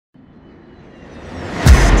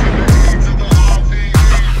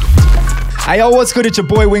Hey, yo, what's good? It's your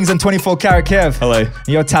boy Wings and 24 Karat Kev. Hello.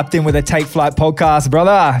 You're tapped in with the Take Flight podcast,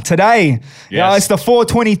 brother. Today, yo, it's the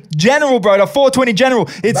 420 General, bro. The 420 General.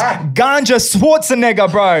 It's Ganja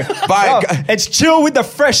Schwarzenegger, bro. Yo, it's chill with the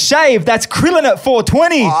fresh shave. That's Chillinit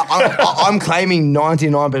 420. I'm claiming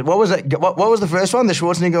 99, but what was it? What was the first one? The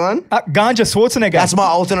Schwarzenegger one? Ganja Schwarzenegger. That's my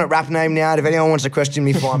alternate rap name now. If anyone wants to question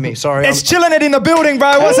me, find me. Sorry. It's Chillinit in the building,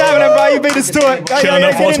 bro. What's happening, bro? You beat us to it.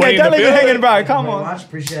 Chillinit 420 Don't leave it hanging, bro. Thank Come you very on. much.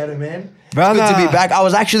 Appreciate it, man. Brother. It's good to be back. I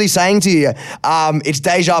was actually saying to you, it's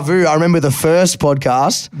deja vu. I remember the first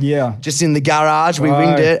podcast. Yeah. Just in the garage, we Right.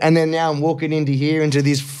 ringed it, and then now I'm walking into here into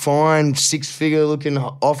this fine six-figure looking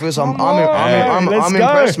office. I'm Let's go.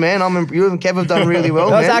 impressed, man. You and Kev have done really well.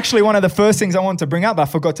 That was man. actually one of the first things I wanted to bring up. I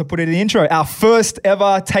forgot to put it in the intro. Our first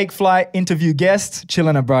ever Take Flight interview guest,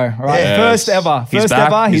 Chillinit, bro. All right, Yes. first ever. He's First back.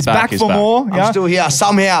 ever. He's He's back. back He's for back. more. I'm Yeah. still here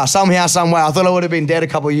somehow, some way. I thought I would have been dead a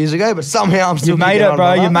couple of years ago, but somehow I'm still You made kicking it, on, bro.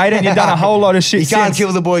 brother. You made it. And you've done a whole lot of shit You can't since.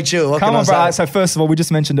 kill the boy chill. What Come can on, I bro. say? So first of all, we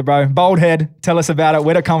just mentioned it, bro. Bald head. Tell us about it.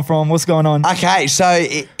 Where'd it come from? What's going on? Okay, so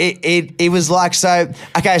it was like so.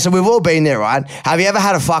 Okay, so we've all been there, right? Have you ever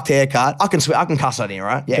had a fucked haircut? I can cuss on here,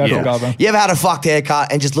 right? Go for it, bro. You ever had a fucked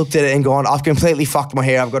haircut and just looked at it and gone, I've completely fucked my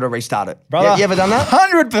hair. I've got to restart it. Brother, You ever done that?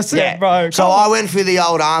 100%, bro. So Come I on. went through the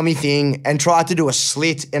old army thing and tried to do a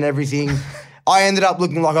slit and everything. I ended up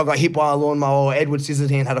looking like I got hit by a lawnmower or Edward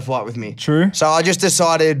Scissorhands had a fight with me. True. So I just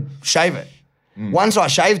decided, shave it. Once I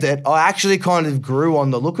shaved it, I actually kind of grew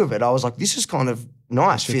on the look of it. I was like, this is kind of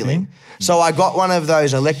nice feeling. So I got one of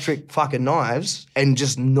those electric fucking knives and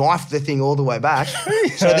just knifed the thing all the way back.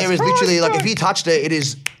 So there is literally, like, if you touched it, it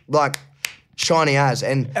is like shiny as.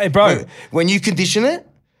 And Hey, bro. when you condition it,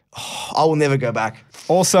 I will never go back.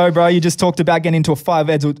 Also, bro, you just talked about getting into a fight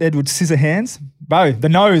with Edward Scissorhands. Bro, the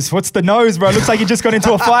nose. What's the nose, bro? Looks like you just got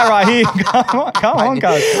into a fight right here. Come on,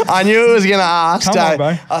 guys. I knew it was going to ask. Come so on, bro.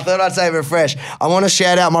 I thought I'd save it fresh. I want to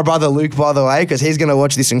shout out my brother Luke, by the way, because he's going to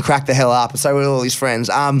watch this and crack the hell up. So will all his friends.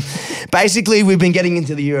 Basically, we've been getting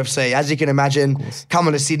into the UFC. As you can imagine,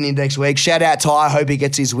 coming to Sydney next week. Shout out Ty. Hope he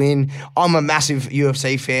gets his win. I'm a massive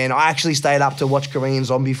UFC fan. I actually stayed up to watch Korean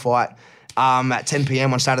Zombie fight. At 10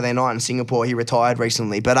 p.m. on Saturday night in Singapore. He retired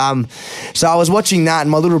recently. But so I was watching that, and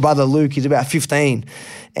my little brother Luke, he's about 15.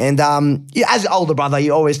 And as an older brother,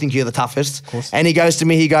 you always think you're the toughest. And he goes to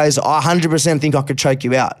me, I 100% think I could choke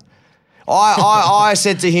you out. I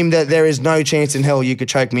said to him that there is no chance in hell you could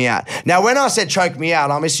choke me out. Now, when I said choke me out,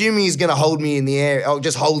 I'm assuming he's going to hold me in the air, or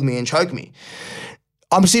just hold me and choke me.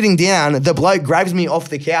 I'm sitting down, the bloke grabs me off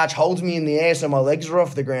the couch, holds me in the air so my legs are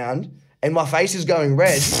off the ground, and my face is going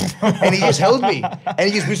red, and he just held me, and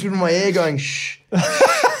he just whispered in my ear going, shh,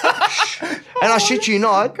 shh. And I shit you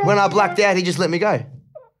not, when I blacked out, he just let me go.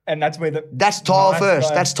 And that's where the... That's tile Nice, first.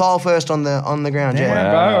 bro. That's tile first on the ground, Yeah, yeah.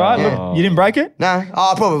 bro, all right. Yeah. Look, you didn't break it? No,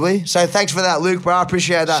 probably. So thanks for that, Luke, bro. I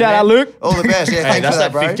appreciate that. Shout man. out, Luke. All the best. Yeah, Hey, thanks that's for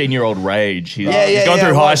that, that bro. 15-year-old rage. He's Yeah, gone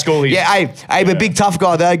through well, high school. But big tough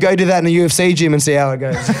guy though. Go do that in the UFC gym and see how it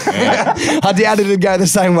goes. I doubt it'd go the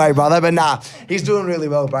same way, brother. But nah, he's doing really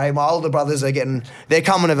well, bro. My older brothers they're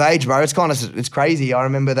coming of age, bro. It's crazy. I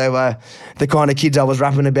remember they were the kind of kids I was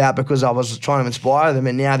rapping about because I was trying to inspire them,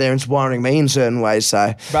 and now they're inspiring me in certain ways.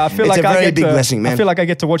 So Bro, I feel it's like a I very get big to, blessing, man. I feel like I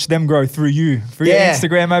get to watch them grow through your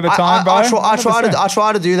Instagram over time, bro. I try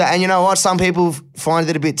 100%. to do that, and you know what? Some people find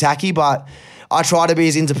it a bit tacky, but I try to be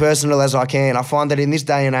as interpersonal as I can. I find that in this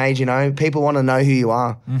day and age, you know, people want to know who you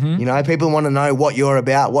are. Mm-hmm. You know, people want to know what you're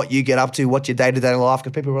about, what you get up to, what your day-to-day life,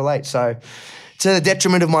 because people relate. So to the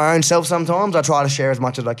detriment of my own self sometimes, I try to share as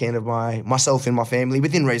much as I can of myself and my family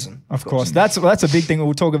within reason. Of course. That's a big thing.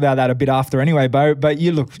 We'll talk about that a bit after anyway, bro. But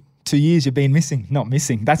you look... 2 years you've been missing. Not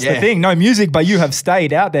missing. That's the thing. No music, but you have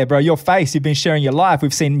stayed out there, bro. Your face, you've been sharing your life.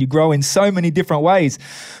 We've seen you grow in so many different ways.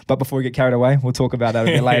 But before we get carried away, we'll talk about that a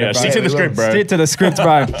bit later, bro. Stick to the script, bro. Stick to the script,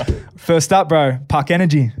 bro. First up, bro, Puck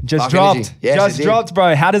Energy. Just Puck dropped. Energy. Yes, Just it did. dropped,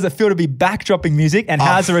 bro. How does it feel to be back dropping music? And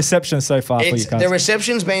how's the reception so far for you guys? The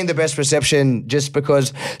reception's been the best reception just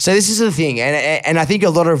because. So this is the thing, and I think a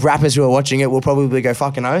lot of rappers who are watching it will probably go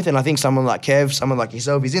fucking oath, and I think someone like Kev, someone like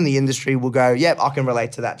yourself, who's in the industry, will go, yep, I can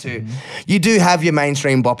relate to that too. You do have your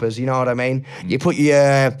mainstream boppers, you know what I mean? You put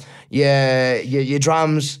your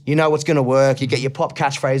drums, you know what's gonna work. You get your pop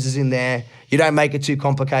catchphrases in there. You don't make it too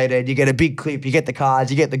complicated. You get a big clip. You get the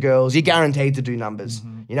cards. You get the girls. You're guaranteed to do numbers.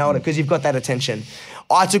 You know what? Because you've got that attention.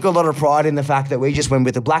 I took a lot of pride in the fact that we just went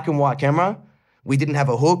with a black and white camera. We didn't have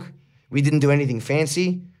a hook. We didn't do anything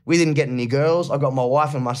fancy. We didn't get any girls. I got my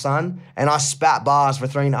wife and my son, and I spat bars for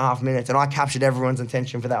 3.5 minutes, and I captured everyone's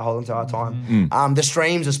attention for that whole entire time. The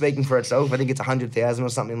streams are speaking for itself. I think it's 100,000 or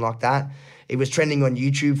something like that. It was trending on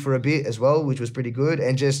YouTube for a bit as well, which was pretty good.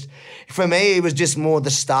 And just, for me, it was just more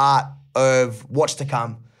the start of what's to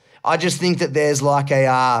come. I just think that there's like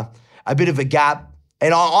a bit of a gap.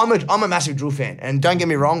 And I'm a massive drill fan. And don't get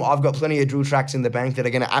me wrong, I've got plenty of drill tracks in the bank that are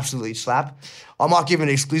going to absolutely slap. I might give an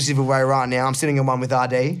exclusive away right now. I'm sitting on one with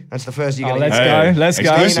RD. That's the first you're going to hear. Let's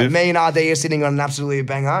go. Me and RD are sitting on an absolute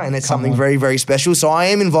banger, and it's something very, very special. So I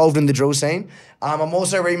am involved in the drill scene. I'm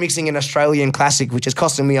also remixing an Australian classic, which is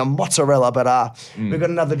costing me a mozzarella, but we've got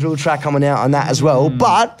another drill track coming out on that as well.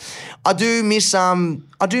 But I do miss boom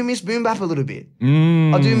bap a little bit.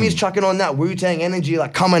 I do miss chucking on that Wu-Tang energy,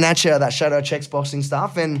 like coming at you, that shadow checks boxing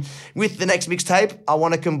stuff. And with the next mixtape, I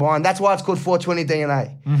want to combine. That's why it's called 420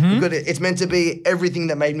 DNA. Because it's meant to be everything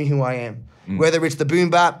that made me who I am. Whether it's the boom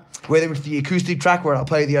bap, whether it's the acoustic track where I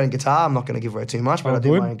play the own guitar. I'm not going to give away too much, but I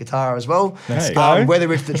do my own guitar as well.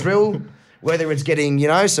 Whether it's the drill, whether it's getting,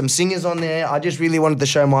 some singers on there. I just really wanted to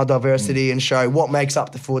show my diversity and show what makes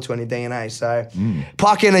up the 420 DNA. So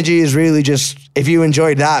Park Energy is really just, if you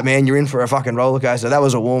enjoyed that, man, you're in for a fucking roller coaster. That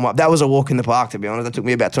was a warm-up. That was a walk in the park, to be honest. That took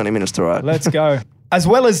me about 20 minutes to write. Let's go. As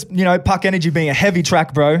well as, Park Energy being a heavy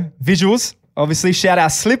track, bro, visuals. Obviously, shout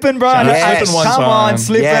out Slippin', bro. Come on,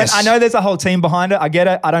 Slippin'. Yes. I know there's a whole team behind it. I get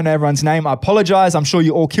it. I don't know everyone's name. I apologize. I'm sure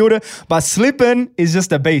you all killed it. But Slippin' is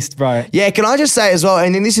just a beast, bro. Yeah, can I just say as well,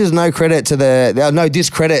 and then this is no credit to no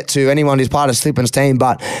discredit to anyone who's part of Slippin's team,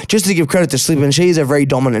 but just to give credit to Slippin', she's a very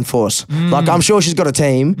dominant force. Like, I'm sure she's got a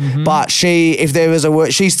team, but if there was a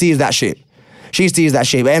word, she steers that ship. She steers that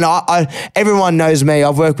ship. And everyone knows me.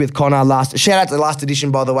 I've worked with Connor shout out to Last Edition,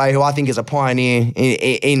 by the way, who I think is a pioneer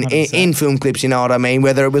in film clips, you know what I mean?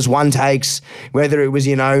 Whether it was one takes, whether it was,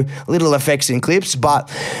 little effects in clips. But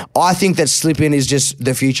I think that Slippin' is just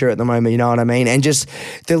the future at the moment, you know what I mean? And just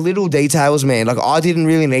the little details, man. Like, I didn't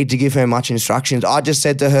really need to give her much instructions. I just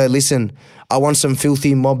said to her, listen, I want some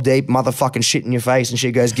filthy Mob Deep motherfucking shit in your face. And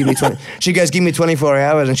she goes, give me 24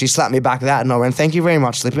 hours. And she slapped me back that. And I went, thank you very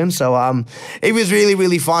much, Slippin'. So it was really,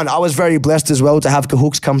 really fun. I was very blessed as well to have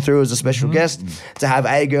Cahooks come through as a special guest, to have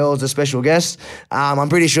A-Girl as a special guest. I'm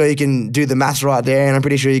pretty sure you can do the maths right there. And I'm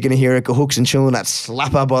pretty sure you're going to hear a Cahooks and Chillinit that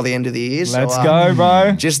slapper by the end of the year. Let's go,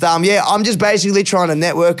 bro. Just, I'm just basically trying to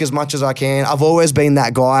network as much as I can. I've always been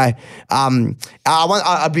that guy.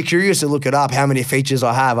 I'd be curious to look it up, how many features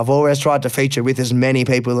I have. I've always tried to feature with as many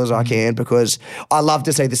people as I can because I love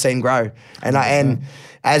to see the scene grow. And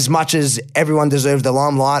as much as everyone deserves the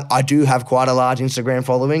limelight, I do have quite a large Instagram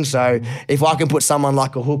following. So if I can put someone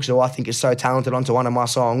like a Hooks, who I think is so talented, onto one of my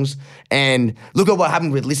songs, and look at what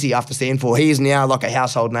happened with Lissy after Stand4. He is now like a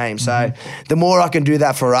household name. So the more I can do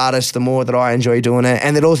that for artists, the more that I enjoy doing it.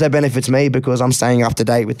 And it also benefits me because I'm staying up to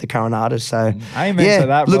date with the current artists. So Amen to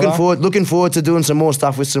that, looking forward to doing some more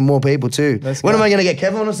stuff with some more people too. When am I going to get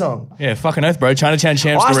Kevin on a song? Yeah, fucking oath, bro. Chinatown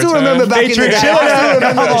Champs. I still remember back in the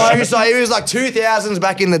day. It was like 2000s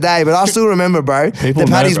back in the day, but I still remember, bro. The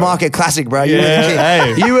Paddy's Market Classic, bro. You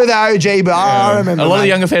were the OG, but I remember. A lot of the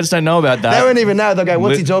younger fans don't know about that. They won't even know. They'll go,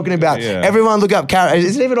 what's he talking about? Yeah. Everyone look up Cara.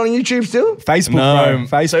 Is it even on YouTube still? Facebook, no.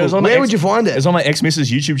 bro. Facebook. So where would you find it? It was on my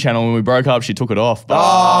ex-missus YouTube channel. When we broke up, she took it off. But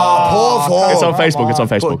poor form. It's on Facebook. It's on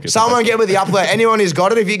Facebook. Someone get me the upload. Anyone who's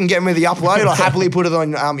got it, if you can get me the upload, I'll happily put it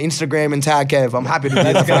on Instagram and tag Kev. I'm happy to do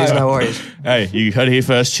that. There's no worries. Hey, you heard it here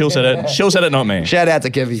first. Chill said it. Chill said it, not me. Shout out to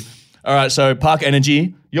Kevy. All right, so Park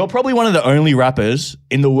Energy. You're probably one of the only rappers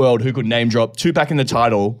in the world who could name drop Tupac in the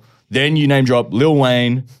title. Then you name drop Lil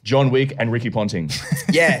Wayne, John Wick, and Ricky Ponting.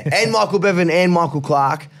 Yeah, and Michael Bevan and Michael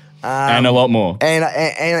Clark. And a lot more. And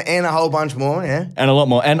a whole bunch more, yeah. And a lot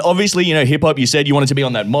more. And obviously, hip-hop, you said you wanted to be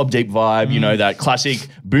on that Mob Deep vibe, that classic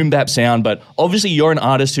boom-bap sound. But obviously, you're an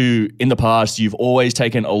artist who, in the past, you've always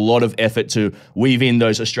taken a lot of effort to weave in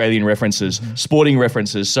those Australian references, sporting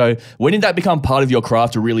references. So when did that become part of your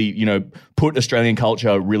craft to really, put Australian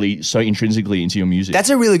culture really so intrinsically into your music? That's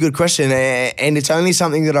a really good question. And it's only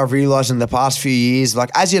something that I've realised in the past few years.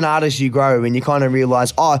 Like, as an artist, you grow and you kind of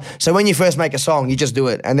realise, so when you first make a song, you just do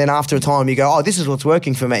it. And then after a time, you go, this is what's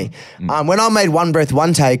working for me. When I made One Breath,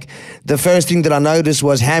 One Take, the first thing that I noticed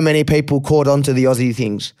was how many people caught on to the Aussie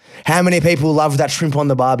things. How many people loved that shrimp on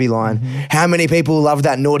the Barbie line. How many people loved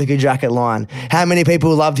that Nautica jacket line. How many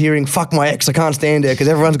people loved hearing, fuck my ex, I can't stand her, because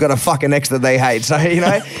everyone's got a fucking ex that they hate. So,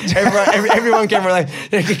 everyone can relate.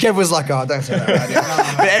 Kev was like, don't say that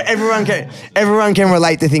right. But everyone can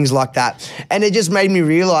relate to things like that. And it just made me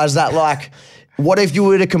realise that, like, what if you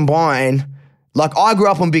were to combine... Like, I grew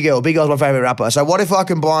up on Big L. Big L's my favourite rapper. So what if I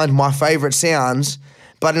combined my favourite sounds,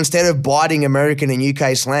 but instead of biting American and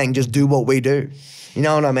UK slang, just do what we do? You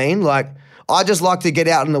know what I mean? Like, I just like to get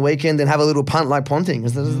out on the weekend and have a little punt like punting.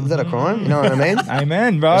 Is that a crime? You know what I mean?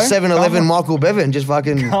 Amen, bro. 7-Eleven Michael Bevan, just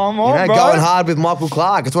fucking Come on, bro. going hard with Michael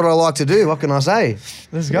Clark. It's what I like to do. What can I say?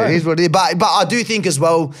 Let's go. It is what it is. But I do think as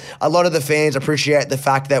well, a lot of the fans appreciate the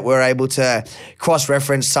fact that we're able to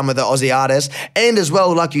cross-reference some of the Aussie artists, and as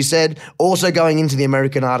well, like you said, also going into the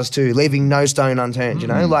American artists too, leaving no stone unturned. You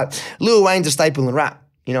know, like Lil Wayne's a staple in rap.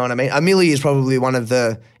 You know what I mean? A Milli is probably one of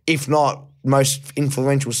the, if not most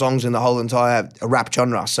influential songs in the whole entire rap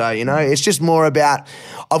genre. So, you know, it's just more about,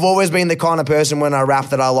 I've always been the kind of person when I rap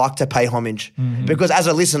that I like to pay homage. Because as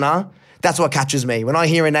a listener, that's what catches me. When I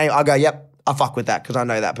hear a name, I go, yep, I fuck with that because I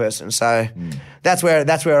know that person. So that's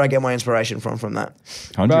where I get my inspiration from that.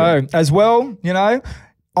 100. Bro, as well, you know,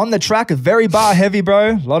 on the track, very bar heavy,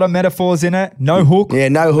 bro. A lot of metaphors in it. No hook. Yeah,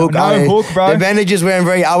 no hook. No hook, bro. The managers weren't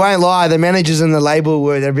very, I won't lie, the managers and the label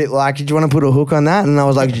were a bit like, did you want to put a hook on that? And I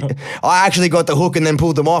was like, I actually got the hook and then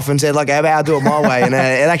pulled them off and said, like, how about I do it my way? And it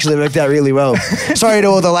actually worked out really well. Sorry to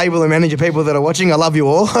all the label and manager people that are watching. I love you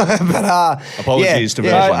all. But apologies to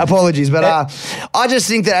everyone. Apologies. But I just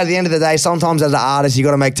think that at the end of the day, sometimes as an artist, you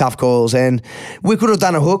got to make tough calls. And we could have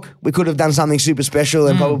done a hook. We could have done something super special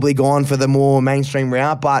and probably gone for the more mainstream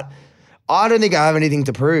route. But I don't think I have anything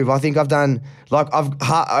to prove. I think I've done, like,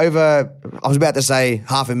 I was about to say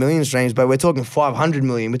 500,000 streams, but we're talking 500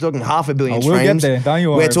 million. We're talking 500 million we'll streams. get there. Don't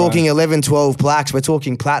you worry, We're talking bro. 11, 12 plaques. We're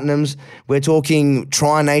talking platinums. We're talking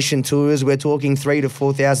Tri-Nation tours. We're talking 3,000 to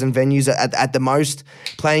 4,000 venues at the most,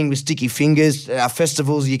 playing with Sticky Fingers,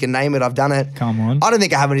 festivals, you can name it. I've done it. Come on. I don't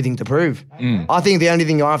think I have anything to prove. I think the only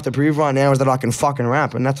thing I have to prove right now is that I can fucking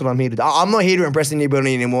rap, and that's what I'm here to do. I'm not here to impress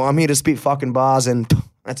anybody anymore. I'm here to spit fucking bars and...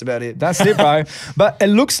 that's about it. That's it, bro. But it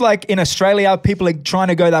looks like in Australia, people are trying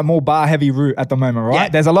to go that more bar-heavy route at the moment, right? Yeah.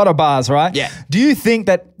 There's a lot of bars, right? Yeah. Do you think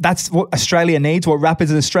that that's what Australia needs, what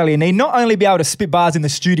rappers in Australia need? Not only be able to spit bars in the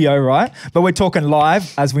studio, right? But we're talking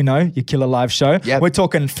live, as we know, you kill a live show. Yep. We're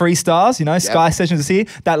talking freestyles, you know, Sky Sessions is here.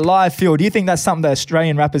 That live feel. Do you think that's something that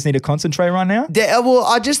Australian rappers need to concentrate right now? Yeah, well,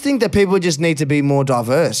 I just think that people just need to be more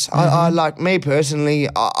diverse. I like, me personally,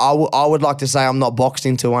 I would like to say I'm not boxed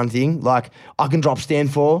into one thing. Like, I can drop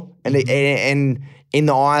Stand For, and in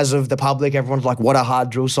the eyes of the public, everyone's like, what a hard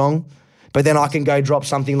drill song. But then I can go drop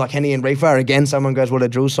something like Henny and Reefer. Again, someone goes, what a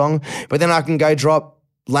drill song. But then I can go drop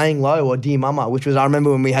Laying Low or Dear Mama, which was, I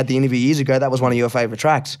remember when we had the interview years ago, that was one of your favourite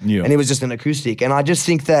tracks. Yeah. And it was just an acoustic. And I just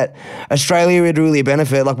think that Australia would really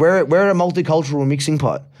benefit. Like, we're a multicultural mixing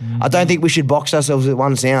pot. I don't think we should box ourselves with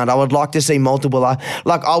one sound. I would like to see multiple,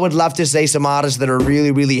 like, I would love to see some artists that are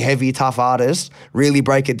really, really heavy, tough artists really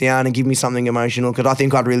break it down and give me something emotional, because I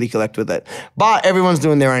think I'd really connect with it. But everyone's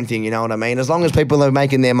doing their own thing, you know what I mean? As long as people are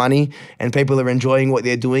making their money and people are enjoying what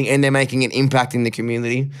they're doing and they're making an impact in the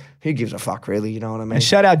community, who gives a fuck, really? You know what I mean? And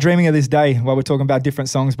shout out Dreaming of This Day while we're talking about different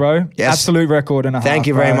songs, bro. Yes. Absolute record and a half. Thank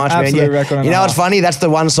you very bro. much, Absolute man. record and You a know what's half. funny? That's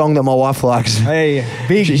the one song that my wife likes. Hey,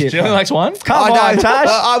 big hit. She only likes one? Come on, know. Tash.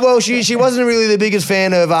 Well, she wasn't really the biggest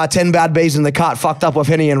fan of 10 Bad Bees in the Cut, Fucked Up with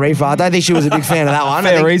Henny and Reefer. I don't think she was a big fan of that one.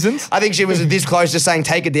 Fair reasons. I think she was this close to saying,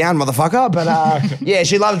 take it down, motherfucker. But yeah,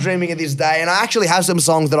 she loves Dreaming of This Day. And I actually have some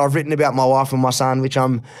songs that I've written about my wife and my son, which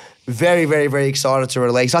I'm very, very, very excited to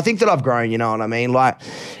release. I think that I've grown, you know what I mean? Like,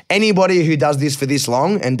 anybody who does this for this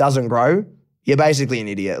long and doesn't grow, you're basically an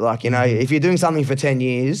idiot. Like, you know, if you're doing something for 10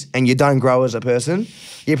 years and you don't grow as a person,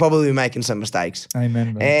 you're probably making some mistakes.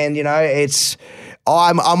 Amen, bro. And, you know,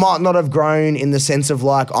 I might not have grown in the sense of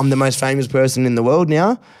like I'm the most famous person in the world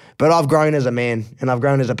now, but I've grown as a man and I've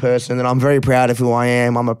grown as a person, and I'm very proud of who I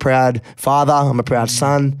am. I'm a proud father. I'm a proud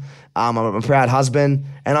son. I'm a proud husband,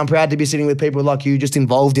 and I'm proud to be sitting with people like you, just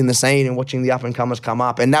involved in the scene and watching the up-and-comers come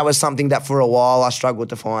up. And that was something that for a while I struggled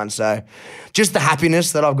to find. So just the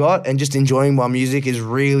happiness that I've got and just enjoying my music is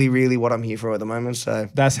really, really what I'm here for at the moment. So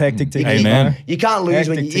That's hectic to hear. Amen. you can't lose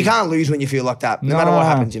when Hectic you can't lose when you feel like that. No matter what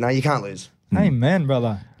happens, you know, you can't lose. Amen,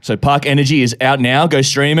 brother. So Park Energy is out now. Go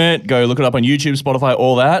stream it. Go look it up on YouTube, Spotify,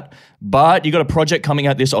 all that. But you got a project coming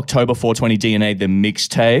out this October 420 DNA, the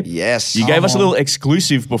mixtape. Yes. You gave us a little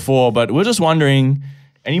exclusive before, but we're just wondering,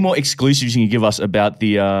 any more exclusives you can give us about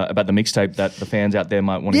the mixtape that the fans out there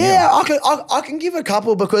might want to hear? Yeah, I can give a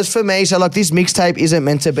couple, because for me, so like this mixtape isn't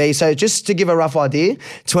meant to be. So just to give a rough idea,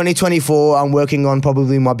 2024, I'm working on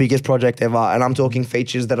probably my biggest project ever, and I'm talking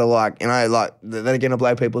features that are like, you know, like that are gonna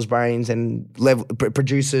blow people's brains and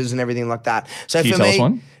producers and everything like that. So Can you for tell me, us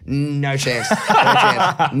one? No chance.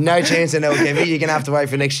 No chance in El Kevy. You're going to have to wait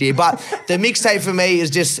for next year. But the mixtape for me is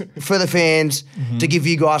just for the fans to give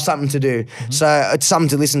you guys something to do. So it's something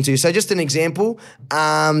to listen to. So just an example.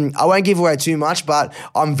 I won't give away too much, but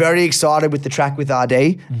I'm very excited with the track with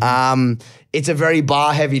RD. It's a very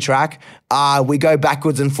bar-heavy track. We go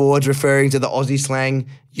backwards and forwards referring to the Aussie slang,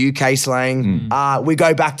 UK slang. We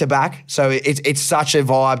go back to back. So it's such a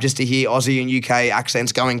vibe just to hear Aussie and UK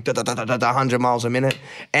accents going 100 miles a minute.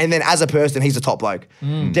 And then as a person, he's a top bloke.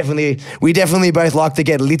 We definitely both like to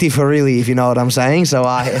get litty for really, if you know what I'm saying. So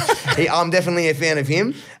I'm definitely a fan of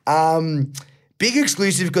him. Big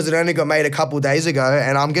exclusive because it only got made a couple days ago,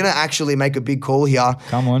 and I'm going to actually make a big call here.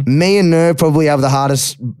 Come on. Me and Nerve probably have the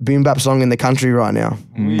hardest boom bap song in the country right now.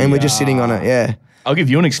 And we're just sitting on it, yeah. I'll give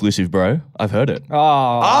you an exclusive, bro. I've heard it.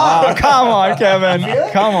 Oh, come on, Kevin.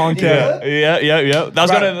 Come on, Kevin. Yeah.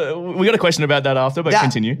 We got a question about that after, but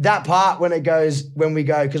continue. That part when we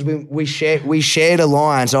go, because we shared a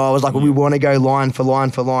line, so I was like, we want to go line for line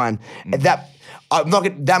for line. That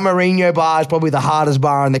Mourinho bar is probably the hardest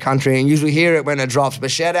bar in the country, and usually hear it when it drops.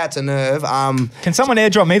 But shout out to Nerve. Can someone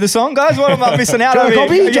airdrop me the song, guys? What am I missing out on?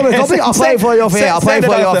 I'll play it for you off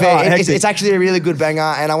air. It's actually a really good banger,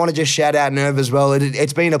 and I want to just shout out Nerve as well.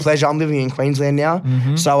 It's been a pleasure. I'm living in Queensland now,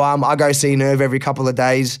 so I go see Nerve every couple of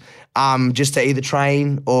days. Just to either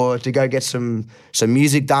train or to go get some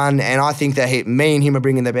music done. And I think that me and him are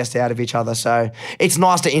bringing the best out of each other. So it's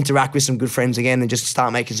nice to interact with some good friends again and just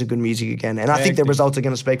start making some good music again. And I think the results are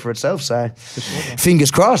going to speak for itself. So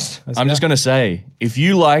fingers crossed. I'm just going to say, if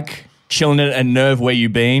you like Chillinit and Nerve Where You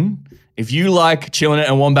Been, if you like Chillinit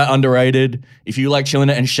and Wombat Underrated, if you like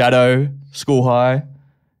Chillinit and Shadow School High,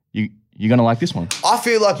 you're going to like this one. I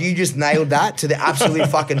feel like you just nailed that to the absolute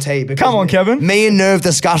fucking T. Come on, Kevin. Me and Nerve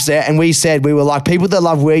discussed it, and we were like, people that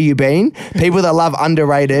love Where You Been, people that love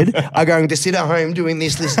Underrated are going to sit at home doing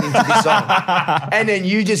this, listening to this song. And then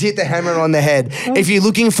you just hit the hammer on the head. If you're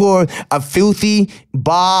looking for a filthy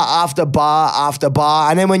bar after bar after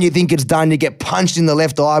bar, and then when you think it's done, you get punched in the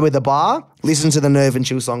left eye with a bar, listen to the Nerve and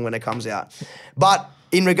Chill song when it comes out. But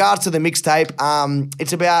in regards to the mixtape,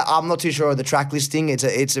 it's about, I'm not too sure of the track listing.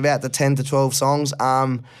 It's about the 10 to 12 songs.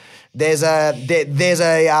 There's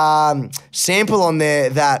a sample on there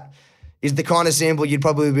that is the kind of sample you'd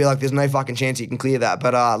probably be like, there's no fucking chance you can clear that.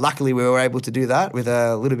 But luckily we were able to do that with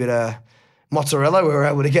a little bit of mozzarella. We were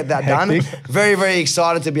able to get that done. Very, very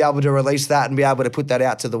excited to be able to release that and be able to put that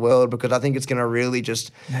out to the world, because I think it's going to really going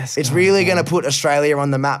to put Australia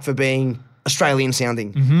on the map for being Australian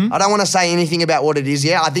sounding. I don't want to say anything about what it is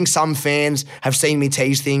yet. I think some fans have seen me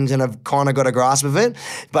tease things and have kind of got a grasp of it.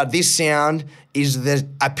 But this sound is the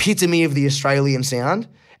epitome of the Australian sound,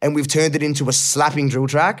 and we've turned it into a slapping drill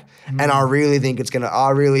track. And I really think it's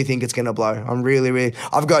gonna blow.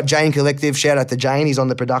 I've got Jane Collective, shout out to Jane, he's on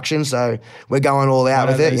the production, so we're going all out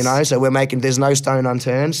with it, you know. So there's no stone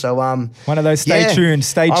unturned. So one of those stay tuned.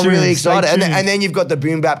 I'm really excited. And then you've got the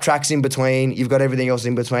boom bap tracks in between, you've got everything else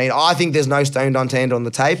in between. I think there's no stone unturned on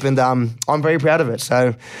the tape, and I'm very proud of it.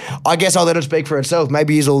 So I guess I'll let it speak for itself.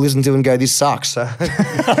 Maybe you all listen to it and go, this sucks. So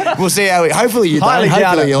we'll see hopefully you don't.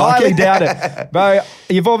 Highly doubt it. Bro,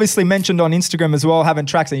 you've obviously mentioned on Instagram as well, having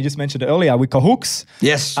tracks, and you just mentioned it earlier with Cahooks.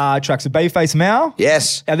 Yes. Tracks with Babyface Mal.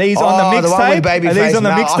 Yes. Are these on the mixtape? Are these on the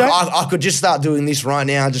mixtape? I could just start doing this right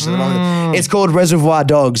now. Just at the moment. It's called Reservoir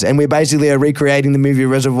Dogs, and we basically are recreating the movie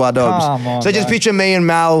Reservoir Dogs. Come on, so just picture me and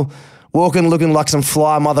Mal walking, looking like some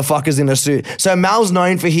fly motherfuckers in a suit. So Mal's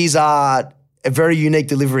known for his a very unique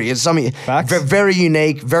delivery. It's something very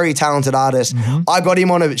unique, very talented artist. I got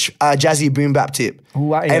him on a jazzy boom bap tip.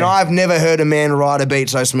 And I've never heard a man ride a beat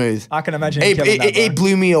so smooth. I can imagine it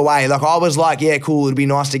blew me away. Like, I was like, yeah, cool, it'd be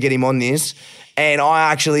nice to get him on this. And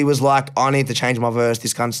I actually was like, I need to change my verse.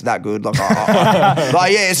 This cunt's that good. Like,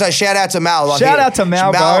 so shout out to Mal. Shout out to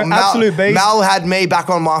Mal, bro. Absolute beast. Mal had me back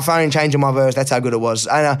on my phone changing my verse. That's how good it was.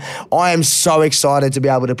 And I am so excited to be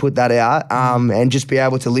able to put that out and just be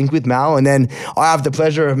able to link with Mal. And then I have the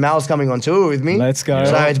pleasure of Mal's coming on tour with me. Let's go.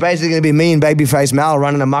 So it's basically going to be me and Babyface Mal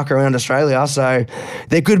running amok around Australia. So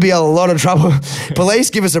there could be a lot of trouble.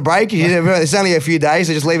 Police, give us a break. It's only a few days,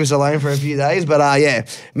 so just leave us alone for a few days. But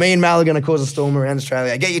me and Mal are going to cause a storm around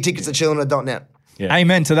Australia. Get your tickets at chillinit.net. Yeah.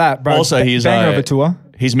 Amen to that, bro. Also, he's banger of a tour.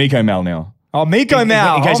 He's Miko Mal now. Oh, Miko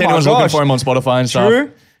Mal. In case anyone's looking for him on Spotify and stuff.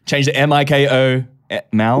 True. Change the Miko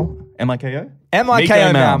Mal. Miko?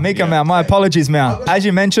 Miko Mal. Miko Mal. My apologies, Mal. As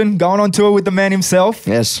you mentioned, going on tour with the man himself.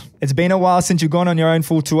 Yes. It's been a while since you've gone on your own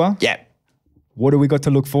full tour. Yeah. What do we got to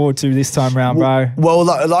look forward to this time round, bro? Well,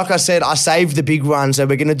 like I said, I saved the big run. So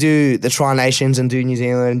we're going to do the Tri-Nations and do New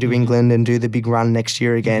Zealand and do England and do the big run next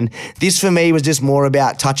year again. This for me was just more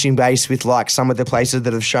about touching base with like some of the places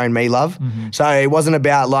that have shown me love. So it wasn't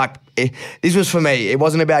about like, this was for me. It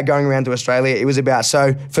wasn't about going around to Australia. It was about,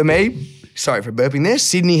 so for me, sorry for burping there,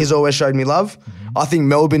 Sydney has always showed me love. I think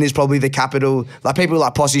Melbourne is probably the capital. Like people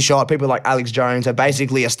like Posse Shot, people like Alex Jones have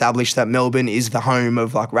basically established that Melbourne is the home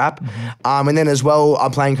of like rap. And then as well,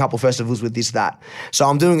 I'm playing a couple festivals with this, that. So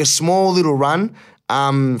I'm doing a small little run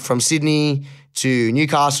from Sydney to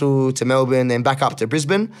Newcastle to Melbourne, then back up to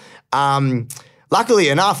Brisbane. Luckily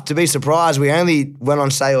enough, to be surprised, we only went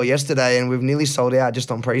on sale yesterday and we've nearly sold out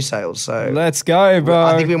just on pre-sales. So let's go, bro.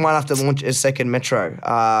 I think we might have to launch a second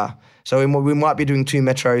metro. So we might be doing 2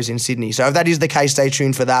 metros in Sydney. So if that is the case, stay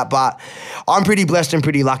tuned for that. But I'm pretty blessed and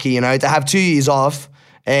pretty lucky, you know, to have 2 years off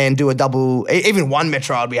and do a double, even 1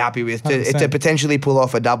 metro I'd be happy with, to potentially pull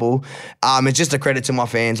off a double. It's just a credit to my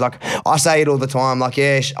fans. Like I say it all the time, like,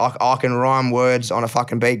 yeah, I can rhyme words on a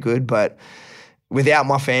fucking beat good, but without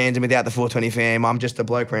my fans and without the 420 fam, I'm just a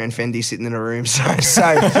bloke wearing Fendi sitting in a room. So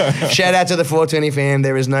shout out to the 420 fam.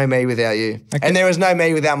 There is no me without you. Okay. And there is no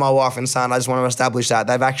me without my wife and son. I just want to establish that.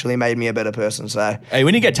 They've actually made me a better person. So hey,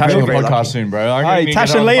 we need to get Tash on the podcast soon, bro. Hey,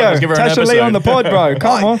 Tash and Leo. Tash and Leo on the pod, bro.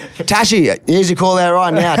 Come on. Tashy, here's your call out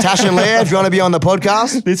right now. Tash and Leo, if you want to be on the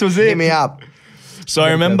podcast, this was it. Hit me up. So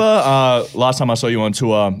I remember last time I saw you on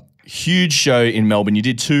tour, huge show in Melbourne. You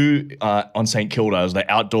did 2 on St Kilda. It was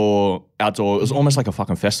the outdoor. It was almost like a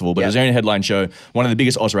fucking festival, but it was their own headline show. One of the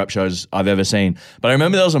biggest Oz rap shows I've ever seen. But I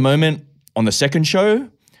remember there was a moment on the second show.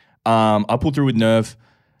 I pulled through with Nerve.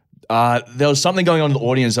 There was something going on in the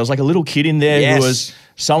audience. There was like a little kid in there who was,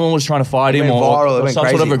 someone was trying to fight him or some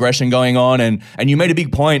sort of aggression going on. And you made a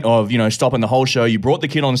big point of, you know, stopping the whole show. You brought the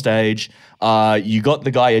kid on stage. You got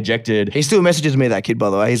the guy ejected. He still messages me, that kid,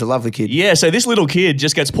 by the way. He's a lovely kid. Yeah, so this little kid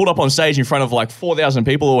just gets pulled up on stage in front of like 4,000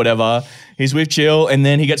 people or whatever. He's with Chill, and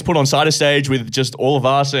then he gets put on side of stage with just all of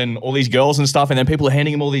us and all these girls and stuff, and then people are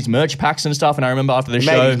handing him all these merch packs and stuff. And I remember after the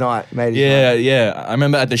show... Made his night. Yeah. I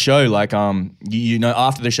remember at the show, like, you know,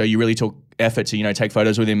 after the show, you really took effort to, you know, take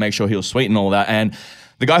photos with him, make sure he was sweet and all that. And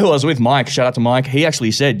the guy who I was with, Mike, shout out to Mike, he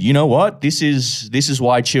actually said, you know what? This is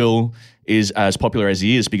why Chill is as popular as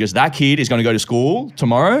he is, because that kid is going to go to school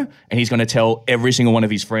tomorrow and he's going to tell every single one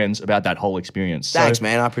of his friends about that whole experience. Thanks,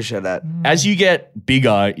 man. I appreciate that. As you get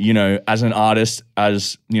bigger, you know, as an artist,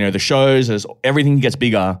 as, you know, the shows, as everything gets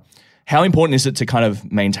bigger, how important is it to kind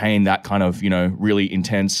of maintain that kind of, you know, really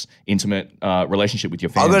intense, intimate relationship with your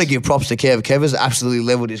fans? I've got to give props to Kev. Kev has absolutely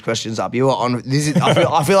leveled his questions up. You are on.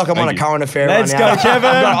 I feel like I'm on a current affair right now. Let's go, Kevin.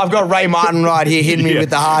 I've got Ray Martin right here hitting me with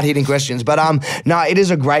the hard-hitting questions. But no, it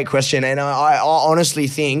is a great question, and I honestly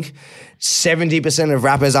think 70% of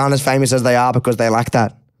rappers aren't as famous as they are because they lack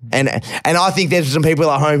that. And I think there's some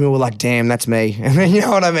people at home who are like, damn, that's me. You know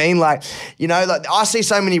what I mean? Like, you know, like I see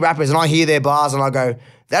so many rappers and I hear their bars and I go,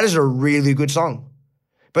 that is a really good song.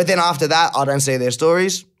 But then after that, I don't see their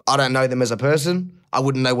stories. I don't know them as a person. I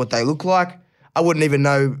wouldn't know what they look like. I wouldn't even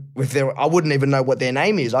know what their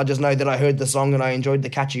name is. I just know that I heard the song and I enjoyed the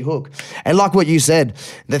catchy hook. And like what you said,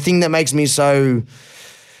 the thing that makes me so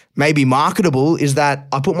maybe marketable is that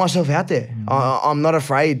I put myself out there. I'm not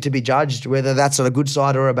afraid to be judged, whether that's on a good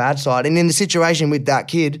side or a bad side. And in the situation with that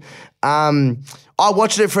kid, I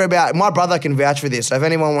watched it for about, my brother can vouch for this. So if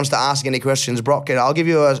anyone wants to ask any questions, Brock, I'll give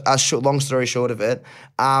you a long story short of it.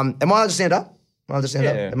 Am I allowed to stand up?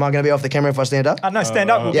 Am I going to be off the camera if I stand up? No,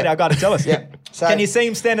 stand up. We'll get our guy to tell us. Yeah. So, can you see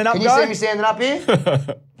him standing up, Can you see me standing up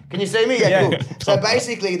here? Can you see me? Yeah, cool. So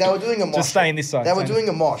basically, they were doing a mosh. Just stay in this side. They were doing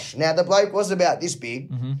a mosh. Now, the bloke was about this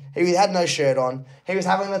big. Mm-hmm. He had no shirt on. He was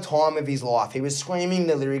having the time of his life. He was screaming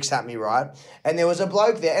the lyrics at me, right? And there was a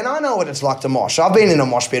bloke there, and I know what it's like to mosh. I've been in a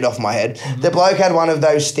mosh pit off my head. Mm-hmm. The bloke had one of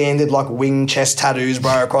those standard, like, wing chest tattoos,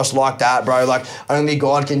 bro, across like that, bro. Like, only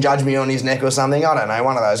God can judge me on his neck or something. I don't know,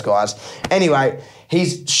 one of those guys. Anyway,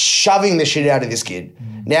 he's shoving the shit out of this kid.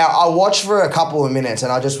 Mm-hmm. Now, I watched for a couple of minutes,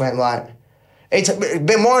 and I just went like...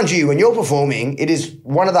 But mind you, when you're performing, it is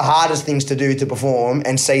one of the hardest things to do to perform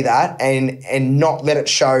and see that and not let it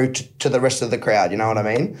show to the rest of the crowd, you know what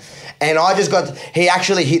I mean? And he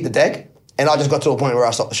actually hit the deck and I just got to a point where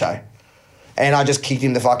I stopped the show. And I just kicked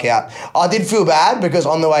him the fuck out. I did feel bad because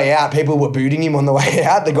on the way out, people were booting him on the way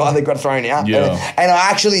out, the guy that got thrown out. Yeah. And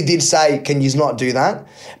I actually did say, can you not do that?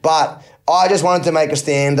 But I just wanted to make a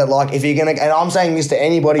stand that, like, if you're going to, and I'm saying this to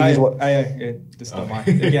anybody who's just the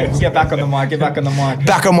mic. Yeah, get back on the mic. Get back on the mic.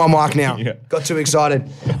 Back on my mic now. Yeah. Got too excited.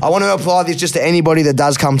 I want to apply this just to anybody that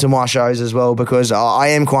does come to my shows as well, because I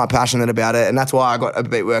am quite passionate about it, and that's why I got a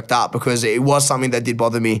bit worked up, because it was something that did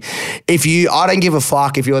bother me. I don't give a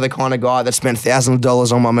fuck if you're the kind of guy that spent thousands of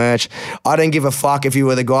dollars on my merch. I don't give a fuck if you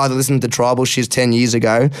were the guy that listened to tribal shiz 10 years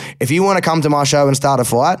ago. If you want to come to my show and start a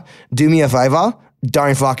fight, do me a favor.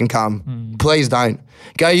 Don't fucking come. Please don't.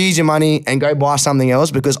 Go use your money and go buy something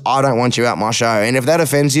else, because I don't want you at my show. And if that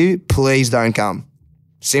offends you, please don't come.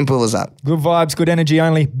 Simple as that. Good vibes, good energy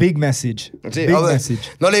only. Big message. That's it. Big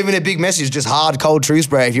message. Not even a big message, just hard, cold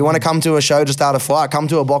truth, bro. If you want to come to a show to start a fight, come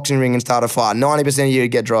to a boxing ring and start a fight. 90% of you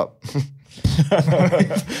get dropped.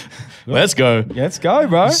 Let's go. Let's go,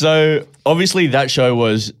 bro. So obviously that show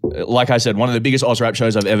was, like I said, one of the biggest Oz rap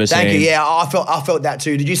shows I've ever seen. Thank you. Yeah, I felt that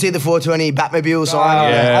too. Did you see the 420 Batmobile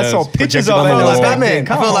sign? yeah. I saw pictures Projected of on it. the I felt wall. like Batman.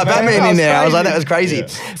 Come I felt on, like man. Batman in there. I was like, that was crazy.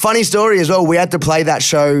 crazy. Funny story as well. We had to play that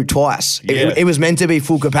show twice. Yeah. It was meant to be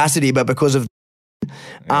full capacity, but because of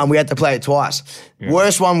we had to play it twice.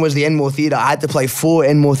 Worst one was the Enmore Theatre. I had to play 4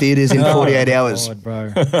 Enmore Theatres in 48 hours. God,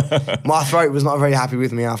 bro. My throat was not very happy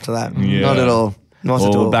with me after that. Yeah. Not at all. Not at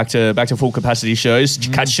Well, all. back to full capacity shows.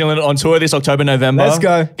 Catch Chillinit on tour this October, November. Let's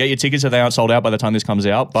go. Get your tickets if they aren't sold out by the time this comes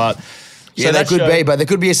out. But Yeah, that could be, but there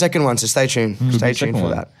could be a second one, so stay tuned. Stay tuned second for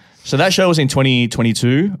one. that. So that show was in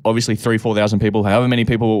 2022. Obviously, 4,000 people, however many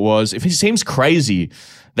people it was. If it seems crazy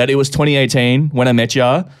that it was 2018 when I met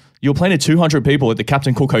ya, you were playing to 200 people at the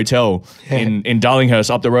Captain Cook Hotel in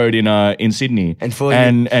Darlinghurst, up the road in Sydney.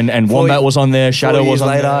 And Wombat was on there, Shadow 4 years was on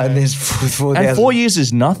later, there. and there's 4,000. And 4 years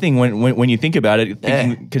is nothing when you think about it,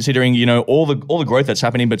 considering all the growth that's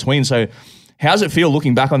happened in between. So, how does it feel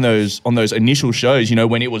looking back on those initial shows?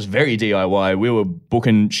 When it was very DIY, we were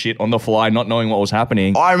booking shit on the fly, not knowing what was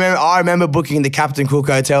happening. I remember booking the Captain Cook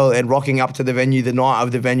Hotel and rocking up to the venue the night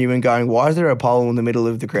of the venue and going, "Why is there a pole in the middle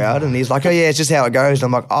of the crowd?" And he's like, "Oh yeah, it's just how it goes." And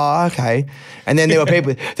I'm like, "Oh okay." And then there were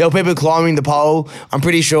people climbing the pole. I'm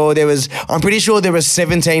pretty sure there was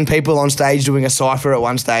 17 people on stage doing a cipher at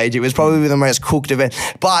one stage. It was probably the most cooked event,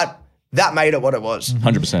 but that made it what it was.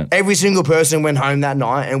 100%. Every single person went home that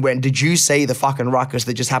night and went, "Did you see the fucking ruckus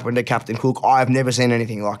that just happened to Captain Cook? I've never seen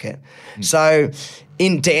anything like it." So,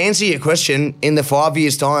 to answer your question, in the 5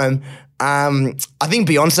 years' time, I think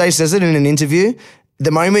Beyonce says it in an interview.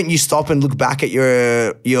 The moment you stop and look back at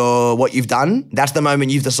your what you've done, that's the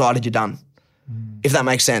moment you've decided you're done. If that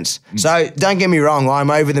makes sense. So don't get me wrong,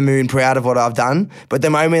 I'm over the moon proud of what I've done, but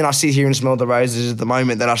the moment I sit here and smell the roses is the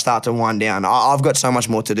moment that I start to wind down. I've got so much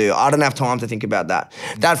more to do. I don't have time to think about that.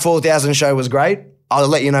 That 4,000 show was great. I'll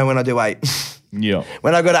let you know when I do 8. Yeah.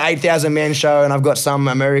 When I got an 8,000 man show and I've got some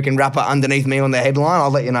American rapper underneath me on the headline,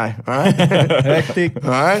 I'll let you know. All right? Hectic.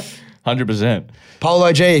 All right? 100%.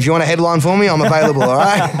 Polo G, if you want a headline for me, I'm available, all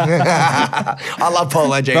right? I love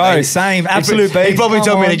Polo G. Bro, mate. same. Absolute He'd beef. probably Come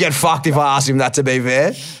tell me on. to get fucked if I asked him that, to be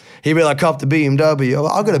fair. He'd be like, "Cop the BMW."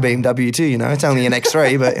 I've got a BMW too, It's only an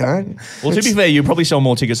X3, but, Well, to be fair, you probably sell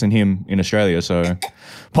more tickets than him in Australia, so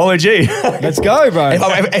Polo G. Let's go, bro.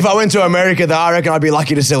 If I went to America, though, I reckon I'd be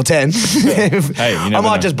lucky to sell 10. Hey, you I never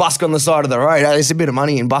might know. just busk on the side of the road. There's a bit of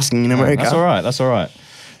money in busking in America. That's all right.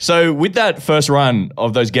 So with that first run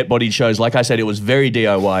of those Get Bodied shows, like I said, it was very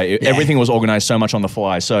DIY. Everything was organized so much on the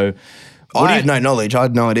fly. So I had no knowledge. I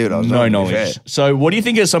had no idea what I was doing. no to be fair. knowledge. So what do you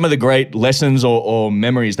think are some of the great lessons or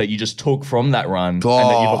memories that you just took from that run and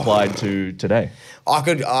that you've applied to today? I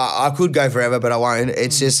could go forever, but I won't.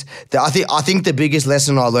 It's just I think the biggest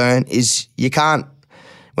lesson I learned is you can't,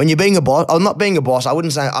 when you're being a boss, or not being a boss, I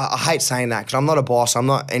wouldn't say, I hate saying that because I'm not a boss. I'm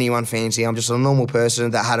not anyone fancy. I'm just a normal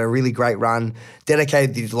person that had a really great run,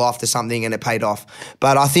 dedicated his life to something and it paid off.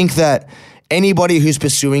 But I think that anybody who's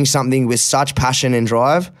pursuing something with such passion and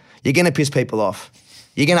drive, you're going to piss people off.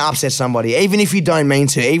 You're going to upset somebody, even if you don't mean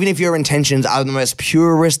to, even if your intentions are the most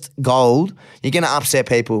purest gold, you're going to upset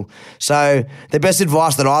people. So the best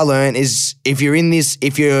advice that I learned is if you're in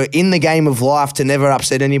the game of life to never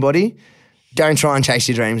upset anybody, don't try and chase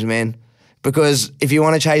your dreams, man. Because if you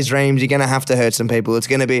want to chase dreams, you're going to have to hurt some people. And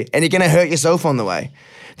you're going to hurt yourself on the way.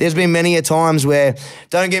 There's been many a times where,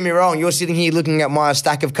 don't get me wrong, you're sitting here looking at my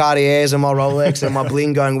stack of Cartiers and my Rolex and my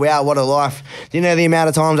bling going, wow, what a life. Do you know the amount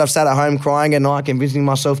of times I've sat at home crying at night, convincing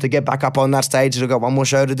myself to get back up on that stage and I've got one more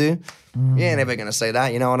show to do? You're never going to see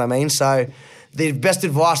that, you know what I mean? So the best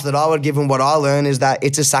advice that I would give and what I learned is that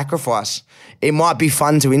it's a sacrifice. It might be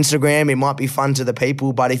fun to Instagram, it might be fun to the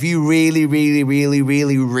people, but if you really, really, really,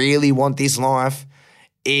 really, really want this life,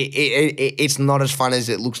 it's not as fun as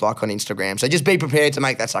it looks like on Instagram. So just be prepared to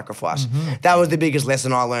make that sacrifice. That was the biggest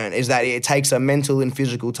lesson I learned, is that it takes a mental and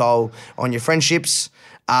physical toll on your friendships,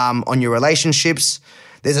 on your relationships.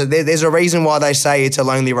 There's a reason why they say it's a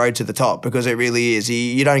lonely road to the top, because it really is.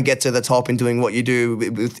 You don't get to the top in doing what you do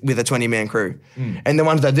with a 20-man crew. And the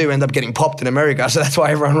ones that do end up getting popped in America, so that's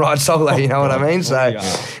why everyone rides solo, you know what I mean? So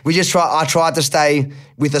I tried to stay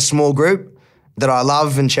with a small group that I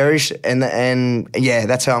love and cherish, and yeah,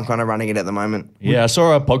 that's how I'm kind of running it at the moment. Yeah, I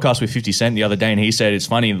saw a podcast with 50 Cent the other day, and he said it's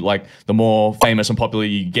funny, like the more famous and popular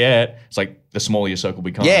you get, it's like the smaller your circle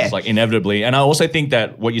becomes, like inevitably. And I also think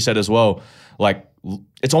that what you said as well, like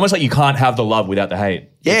it's almost like you can't have the love without the hate.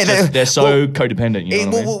 Yeah, they're so codependent. You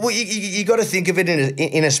know what I mean? You got to think of it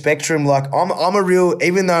in a spectrum. Like I'm a real,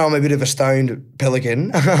 even though I'm a bit of a stoned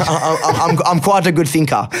pelican, I'm quite a good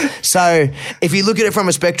thinker. So if you look at it from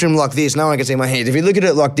a spectrum like this, no one can see my hands. If you look at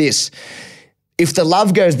it like this, if the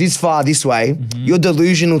love goes this far this way, you're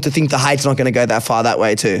delusional to think the hate's not going to go that far that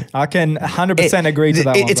way too. I can 100% agree to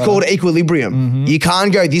that one. It's called equilibrium. You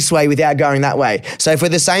can't go this way without going that way. So for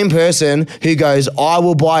the same person who goes, I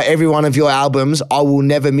will buy every one of your albums, I will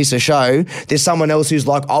never miss a show, there's someone else who's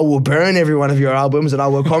like, I will burn every one of your albums and I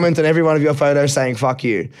will comment on every one of your photos saying fuck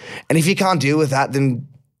you. And if you can't deal with that, then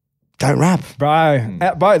don't rap. Bro,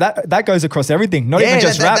 that goes across everything, not even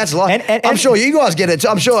just rap. That's like, and I'm sure you guys get it.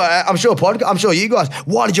 I'm sure you guys,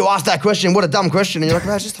 why did you ask that question? What a dumb question. And you're like,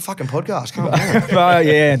 bro, it's just a fucking podcast. Come on. Bro,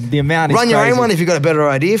 yeah, the amount is Run your crazy. own one if you've got a better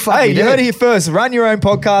idea. Hey, you heard it here first. Run your own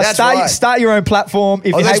podcast. Start your own platform.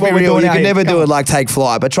 If you hate what we're doing, you can never do it like take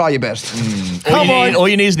flight, but try your best. All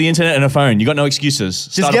you need is the internet and a phone. You got no excuses.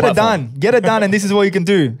 Just get it done. Get it done, and this is what you can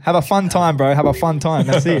do. Have a fun time, bro. Have a fun time.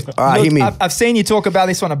 That's it. All right, hit me. I've seen you talk about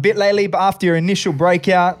this one a bit lately, but after your initial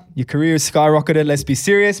breakout, your career has skyrocketed. Let's be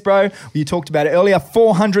serious, bro. You talked about it earlier.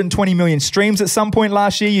 420 million streams at some point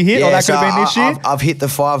last year you hit, or that could have been this year. I've hit the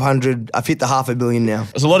 500. I've hit the 500 million now.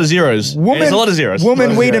 There's a lot of zeros. There's a lot of zeros.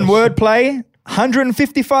 Woman, weed, and wordplay.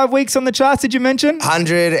 155 weeks on the charts, did you mention?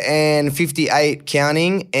 158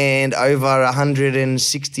 counting, and over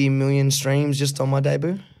 160 million streams just on my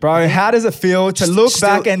debut. Bro, how does it feel to look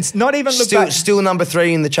back and not even look back? Still number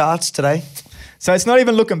 3 in the charts today. So it's not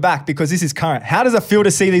even looking back because this is current. How does it feel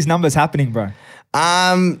to see these numbers happening, bro?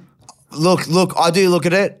 Look, I do look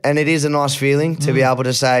at it, and it is a nice feeling to be able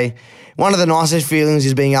to say, one of the nicest feelings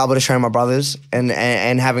is being able to show my brothers and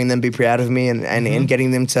having them be proud of me and getting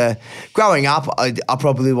them to, growing up, I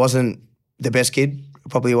probably wasn't the best kid.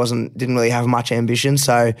 Didn't really have much ambition.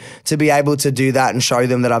 So to be able to do that and show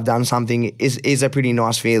them that I've done something is a pretty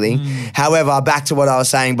nice feeling. However, back to what I was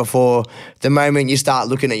saying before, the moment you start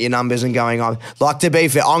looking at your numbers and going on, like, to be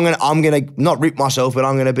fair, I'm gonna not rip myself, but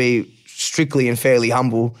I'm gonna be strictly and fairly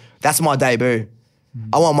humble. That's my debut.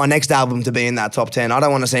 I want my next album to be in that top 10. I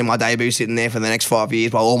don't want to see my debut sitting there for the next 5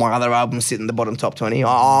 years while all my other albums sit in the bottom top 20.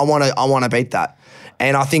 I want to beat that.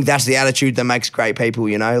 And I think that's the attitude that makes great people,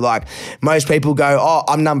 you know? Like, most people go, oh,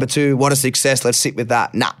 I'm number 2. What a success. Let's sit with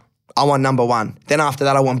that. Nah, I want number 1. Then after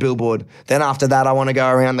that, I want Billboard. Then after that, I want to go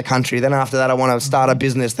around the country. Then after that, I want to start a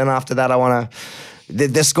business. Then after that, I want to...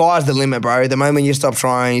 The sky's the limit, bro. The moment you stop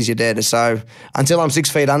trying, you're dead. So until I'm 6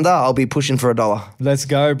 feet under, I'll be pushing for $1. Let's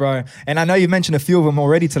go, bro. And I know you've mentioned a few of them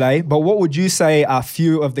already today, but what would you say are a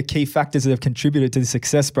few of the key factors that have contributed to the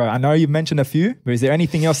success, bro? I know you've mentioned a few, but is there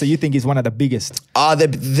anything else that you think is one of the biggest?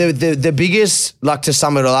 The biggest, like, to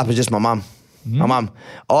sum it all up, is just my mum. My mum.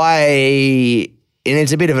 And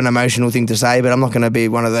it's a bit of an emotional thing to say, but I'm not going to be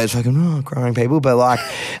one of those fucking crying people. But like,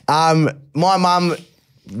 my mum,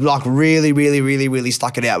 like, really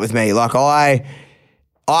stuck it out with me. Like, I'm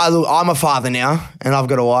a father now, and I've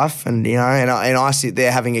got a wife, and you know, and I sit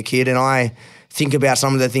there having a kid, and I think about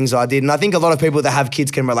some of the things I did, and I think a lot of people that have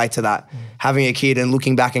kids can relate to that. Having a kid and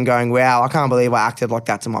looking back and going, wow, I can't believe I acted like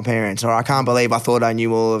that to my parents, or I can't believe I thought I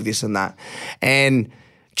knew all of this and that. And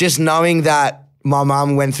just knowing that my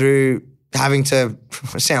mum went through having to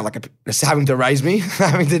raise me,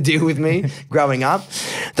 having to deal with me growing up.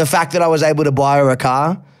 The fact that I was able to buy her a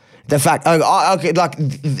car, the fact,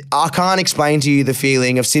 I can't explain to you the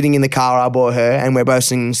feeling of sitting in the car I bought her and we're both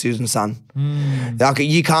singing Susan's Son. Like,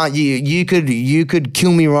 you could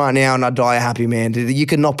kill me right now and I'd die a happy man. You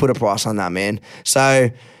could not put a price on that, man. So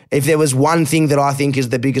if there was one thing that I think is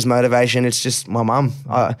the biggest motivation, it's just my mum.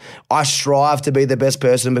 I strive to be the best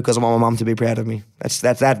person because I want my mum to be proud of me.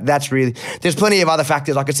 That's really. There's plenty of other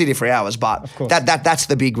factors. I could sit here for hours, but that's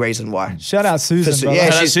the big reason why. Shout out Susan, brother.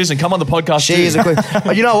 Yeah, Susan, come on the podcast. She is a queen.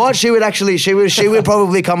 But you know what? She would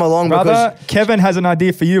probably come along Brother, because Kevin has an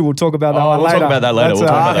idea for you. We'll talk about that one later. Talk about that later. That's We'll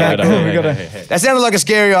talk about that later. Cool. that sounded like a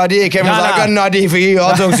scary idea. Kevin's like, I got an idea for you.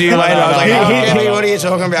 I'll talk to you later. I was like, Kevin, what are you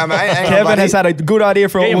talking about, mate? Hang on, Kevin buddy. has had a good idea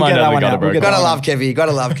for it. We'll get that one out. Gotta love Kevy.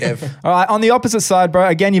 Gotta love Kev. All right, on the opposite side, bro,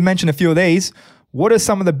 again, you mentioned a few of these. What are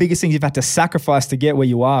some of the biggest things you've had to sacrifice to get where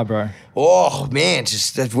you are, bro? Oh, man,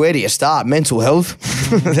 where do you start? Mental health.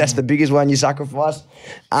 That's the biggest one you sacrifice.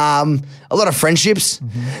 A lot of friendships.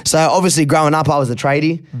 So obviously growing up, I was a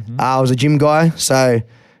tradie. I was a gym guy. So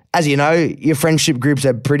as you know, your friendship groups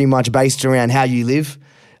are pretty much based around how you live.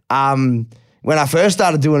 When I first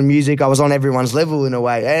started doing music, I was on everyone's level in a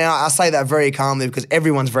way. And I say that very calmly because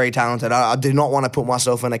everyone's very talented. I do not want to put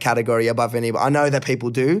myself in a category above anybody. I know that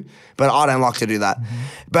people do, but I don't like to do that.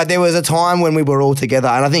 But there was a time when we were all together,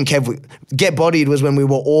 and I think Kev, Get Bodied was when we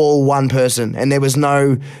were all one person, and there was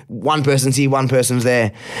no one person's here, one person's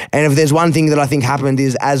there. And if there's one thing that I think happened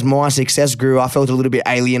is as my success grew, I felt a little bit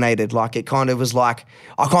alienated. Like it kind of was like,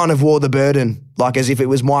 I kind of wore the burden, like as if it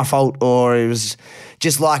was my fault or it was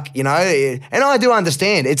just like, you know, and I do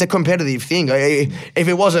understand it's a competitive thing. If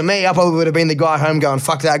it wasn't me, I probably would have been the guy home going,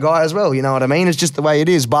 fuck that guy as well. You know what I mean? It's just the way it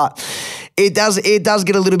is. But it does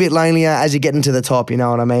get a little bit lonelier as you get into the top, you know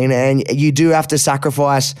what I mean? And you do have to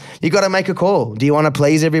sacrifice. You got to make a call. Do you want to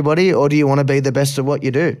please everybody or do you want to be the best at what you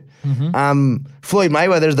do? Floyd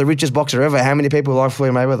Mayweather is the richest boxer ever. How many people like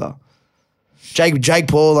Floyd Mayweather? Jake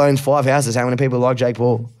Paul owns 5 houses. How many people like Jake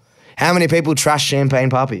Paul? How many people trash Champagne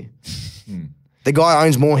Papi? The guy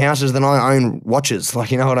owns more houses than I own watches.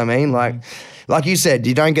 Like, you know what I mean? Like you said,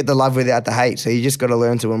 you don't get the love without the hate. So you just got to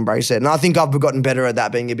learn to embrace it. And I think I've gotten better at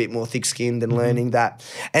that, being a bit more thick-skinned and learning that.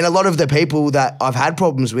 And a lot of the people that I've had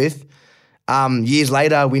problems with, years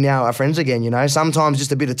later, we now are friends again, you know? Sometimes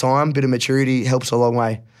just a bit of time, bit of maturity helps a long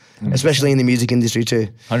way, especially in the music industry too.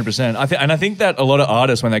 100%. I think that a lot of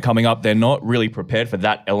artists, when they're coming up, they're not really prepared for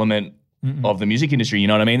that element of the music industry, you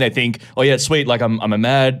know what I mean? They think, oh yeah, it's sweet, like I'm a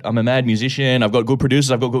mad musician, I've got good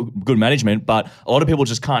producers, I've got good management, but a lot of people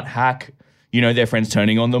just can't hack, you know, their friends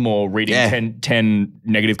turning on them or reading 10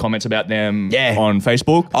 negative comments about them on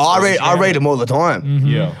Facebook. Oh, I read them all the time.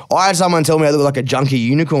 Yeah. I had someone tell me I look like a junkie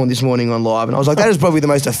unicorn this morning on live, and I was like, that is probably the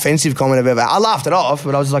most offensive comment I've ever had. I laughed it off,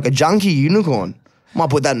 but I was just like, a junkie unicorn? Might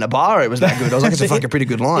put that in a bar. It was that good. I was like, it's a fucking pretty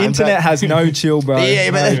good line. Internet has no chill, bro. Yeah,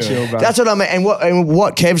 but chill, bro. That's what I mean. And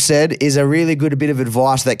what Kev said is a really good bit of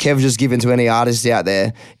advice that Kev's just given to any artists out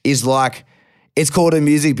there is like, it's called a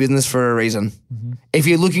music business for a reason. If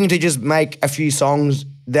you're looking to just make a few songs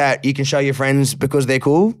that you can show your friends because they're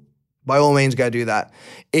cool, by all means go do that.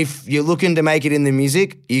 If you're looking to make it in the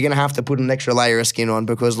music, you're gonna have to put an extra layer of skin on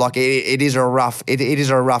because like it is a rough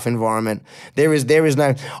environment. There is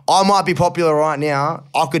no, I might be popular right now,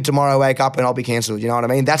 I could tomorrow wake up and I'll be cancelled, you know what I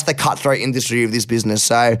mean? That's the cutthroat industry of this business.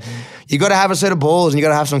 So you gotta have a set of balls and you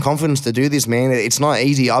gotta have some confidence to do this, man. It's not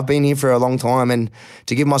easy. I've been here for a long time and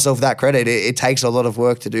to give myself that credit, it takes a lot of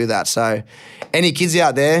work to do that. So any kids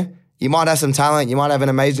out there, you might have some talent, you might have an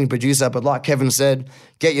amazing producer, but like Kevin said,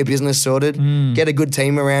 get your business sorted, get a good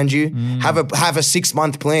team around you, have a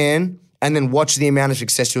 6-month plan, and then watch the amount of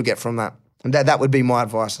success you'll get from that. And that would be my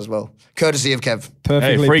advice as well. Courtesy of Kev.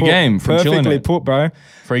 Perfectly free put. game from Perfectly Chillinit. put, bro.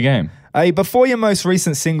 Free game. Hey, before your most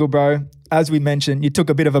recent single, bro, as we mentioned, you took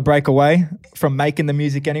a bit of a break away from making the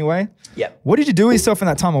music anyway. Yep. What did you do with yourself in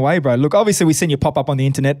that time away, bro? Look, obviously we've seen you pop up on the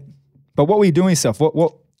internet, but what were you doing yourself?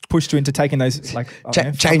 What pushed you into taking those, like,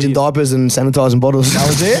 changing diapers and sanitizing bottles. That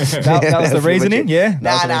was it? That was the reasoning? Yeah?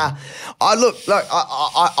 Nah.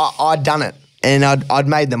 I'd done it and I'd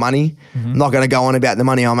made the money. I'm not going to go on about the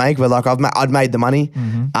money I make, but like I'd made the money.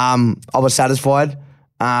 I was satisfied.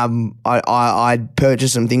 I'd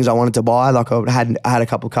purchased some things I wanted to buy. Like I had a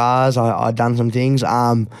couple of cars. I'd done some things.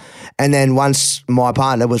 And then once my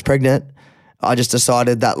partner was pregnant, I just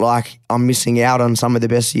decided that like I'm missing out on some of the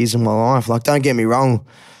best years of my life. Like, don't get me wrong.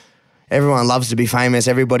 Everyone loves to be famous.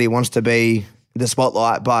 Everybody wants to be the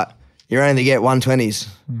spotlight, but you only get 120s.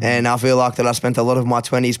 And I feel like that I spent a lot of my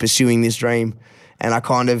 20s pursuing this dream, and I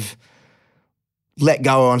kind of let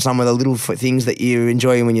go on some of the little things that you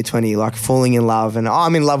enjoy when you're 20, like falling in love. And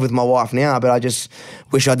I'm in love with my wife now, but I just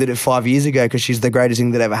wish I did it 5 years ago because she's the greatest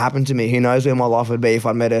thing that ever happened to me. Who knows where my life would be if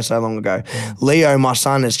I'd met her so long ago. Leo, my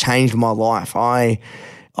son, has changed my life. I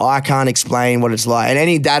can't explain what it's like. And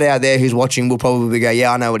any dad out there who's watching will probably go,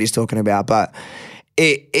 yeah, I know what he's talking about. But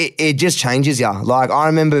it just changes you. Like, I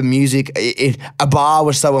remember music, a bar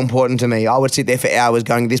was so important to me. I would sit there for hours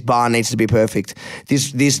going, this bar needs to be perfect.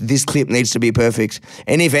 This clip needs to be perfect.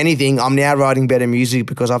 And if anything, I'm now writing better music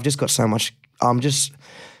because I've just got so much,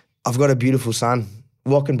 I've got a beautiful son.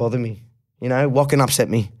 What can bother me? You know, what can upset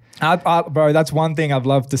me? Bro, that's one thing I'd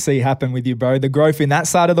love to see happen with you, bro. The growth in that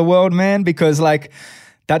side of the world, man, because like,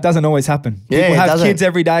 that doesn't always happen. People have kids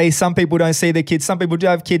every day. Some people don't see their kids. Some people do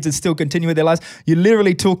have kids and still continue with their lives. You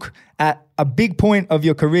literally took, at a big point of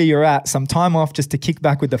your career you're at, some time off just to kick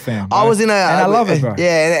back with the fam. Bro. I was in a... And I love it, bro.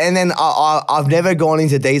 Yeah, and then I've never gone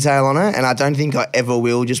into detail on it, and I don't think I ever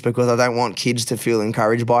will, just because I don't want kids to feel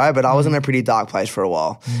encouraged by it, but I was in a pretty dark place for a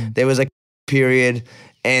while. There was a period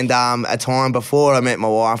and a time before I met my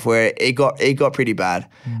wife where it got pretty bad.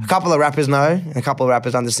 A couple of rappers know, and a couple of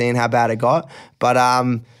rappers understand how bad it got, but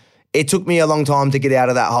it took me a long time to get out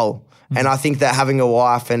of that hole. And I think that having a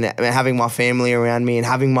wife and having my family around me and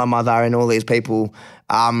having my mother and all these people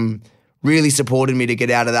really supported me to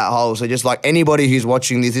get out of that hole. So just like anybody who's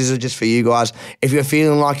watching this is just for you guys. If you're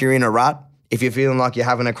feeling like you're in a rut, if you're feeling like you're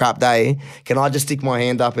having a crap day, can I just stick my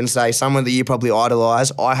hand up and say, someone that you probably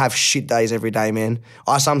idolise, I have shit days every day, man.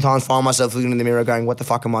 I sometimes find myself looking in the mirror going, what the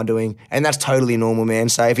fuck am I doing? And that's totally normal, man.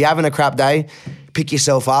 So if you're having a crap day, pick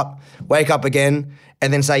yourself up, wake up again,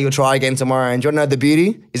 and then say you'll try again tomorrow. And you want to know the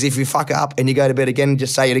beauty is if you fuck up and you go to bed again,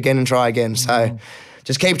 just say it again and try again. So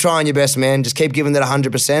just keep trying your best, man. Just keep giving that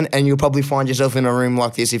 100%, and you'll probably find yourself in a room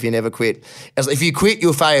like this if you never quit. If you quit,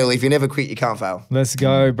 you'll fail. If you never quit, you can't fail. Let's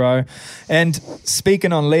go, bro. And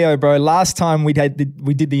speaking on Leo, bro, last time we did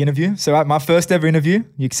the interview, so at my first ever interview,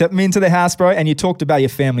 you accepted me into the house, bro, and you talked about your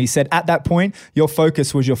family. You said at that point, your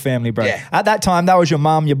focus was your family, bro. Yeah. At that time, that was your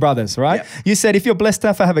mom, your brothers, right? Yeah. You said if you're blessed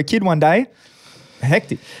enough to have a kid one day,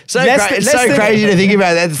 hectic. Crazy to think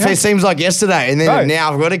about that. It seems like yesterday, and then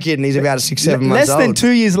now I've got a kid and he's about 6-7 months old. Less than 2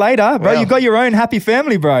 years later, bro, you got your own happy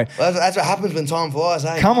family, bro. Well, that's what happens when time flies,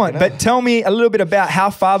 eh? Come on, but tell me a little bit about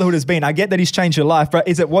how fatherhood has been. I get that he's changed your life, bro.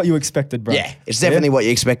 Is it what you expected, bro? Yeah, it's definitely what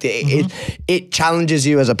you expected. It challenges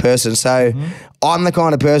you as a person. So I'm the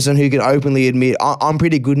kind of person who can openly admit, I'm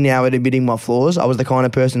pretty good now at admitting my flaws. I was the kind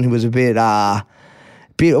of person who was a bit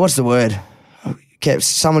what's the word?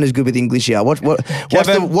 Someone who's good with English here. What's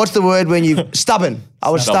the word when you stubborn?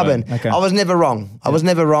 I was stubborn. Okay. I was never wrong. I was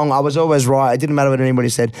never wrong. I was always right. It didn't matter what anybody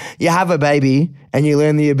said. You have a baby and you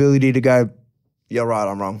learn the ability to go, you're right,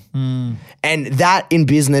 I'm wrong. And that in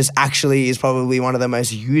business actually is probably one of the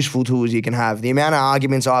most useful tools you can have. The amount of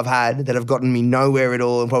arguments I've had that have gotten me nowhere at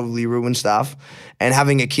all and probably ruined stuff, and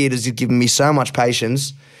having a kid has given me so much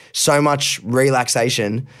patience, so much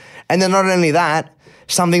relaxation. And then not only that,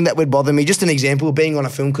 something that would bother me, just an example, being on a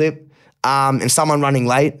film clip and someone running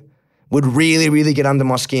late would really, really get under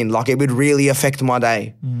my skin. Like, it would really affect my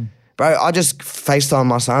day. Bro, I just FaceTime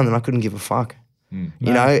my son and I couldn't give a fuck. You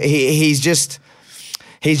know, he's just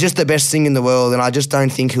the best thing in the world, and I don't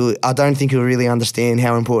think he'll really understand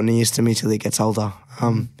how important he is to me till he gets older.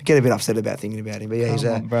 Get a bit upset about thinking about him, but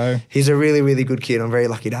yeah, he's a really, really good kid. I'm very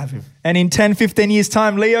lucky to have him. And in 10, 15 years'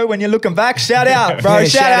 time, Leo, when you're looking back, shout out, bro.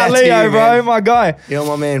 shout out Leo, bro, man. My guy. You're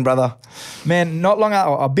my man, brother. Man, not long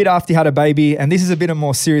a bit after you had a baby, and this is a bit of a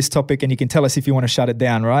more serious topic, and you can tell us if you want to shut it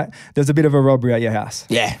down, right? There's a bit of a robbery at your house.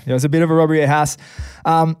 Yeah. There was a bit of a robbery at your house.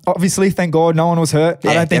 Obviously, thank God, no one was hurt.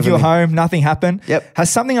 I don't think you were home. Nothing happened. Yep. Has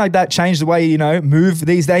something like that changed the way you move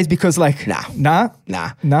these days? Because Nah.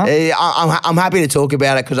 I'm happy to talk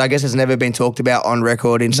about it because I guess it's never been talked about on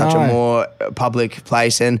record in such a more public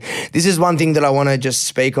place. And this is one thing that I want to just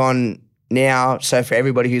speak on now, so for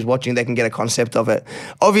everybody who's watching, they can get a concept of it.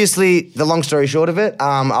 Obviously, the long story short of it,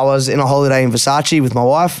 I was in a holiday in Versace with my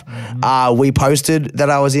wife. We posted that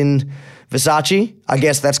I was in Versace. I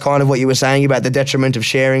guess that's kind of what you were saying about the detriment of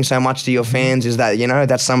sharing so much to your fans, is that,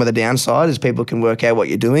 that's some of the downside, is people can work out what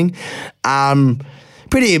you're doing.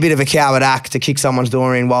 Pretty a bit of a coward act to kick someone's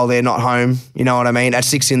door in while they're not home, you know what I mean, at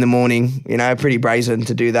 6 a.m, pretty brazen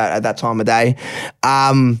to do that at that time of day.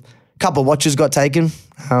 Couple of watches got taken,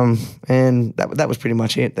 and that was pretty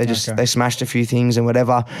much it. They smashed a few things and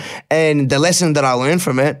whatever. And the lesson that I learned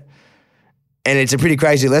from it, and it's a pretty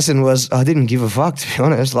crazy lesson, was I didn't give a fuck, to be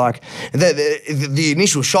honest. Like, the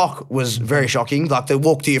initial shock was very shocking, like the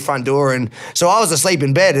walk to your front door. And so I was asleep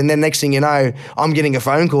in bed, and then next thing you know, I'm getting a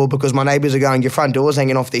phone call because my neighbours are going, your front door's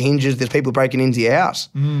hanging off the hinges, there's people breaking into your house.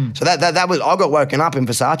 So that was, I got woken up in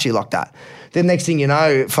Versace like that. Then next thing you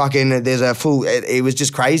know, there's a full, it was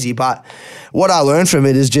just crazy. But what I learned from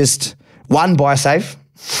it is just, one, buy safe.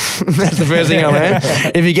 That's the first thing I learned.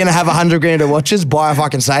 If you're going to have $100,000 of watches, buy a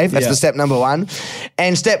fucking safe. That's the step number one.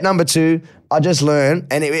 And step number two, I just learned,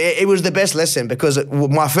 and it was the best lesson because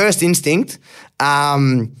my first instinct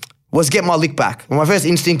was get my lick back. My first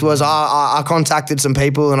instinct was I contacted some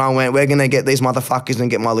people and I went, we're going to get these motherfuckers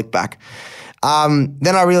and get my lick back.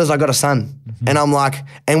 Then I realized I got a son. And I'm like,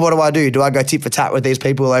 and what do? Do I go tit for tat with these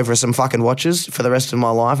people over some fucking watches for the rest of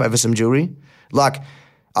my life, over some jewelry? Like,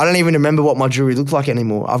 I don't even remember what my jewelry looked like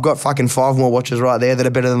anymore. I've got fucking 5 more watches right there that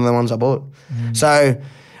are better than the ones I bought. So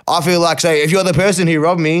I feel like, if you're the person who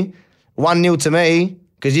robbed me, 1-0 to me,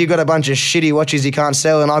 because you got a bunch of shitty watches you can't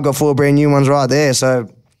sell and I got 4 brand new ones right there. So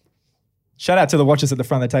shout out to the watches at the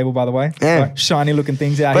front of the table, by the way. Yeah. Like shiny looking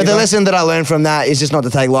things out But here. the lesson that I learned from that is just not to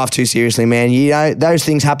take life too seriously, man. You know, those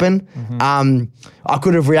things happen. I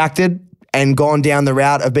could have reacted and gone down the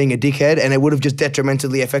route of being a dickhead, and it would have just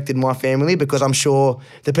detrimentally affected my family because I'm sure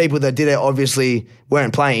the people that did it obviously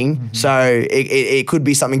weren't playing. So it could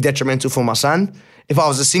be something detrimental for my son. If I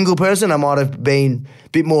was a single person, I might have been a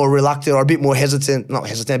bit more reluctant or a bit more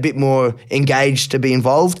a bit more engaged to be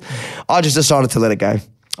involved. I just decided to let it go.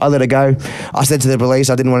 I let it go. I said to the police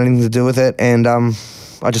I didn't want anything to do with it, and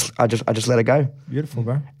I just let it go. Beautiful,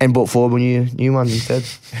 bro. And bought 4 new ones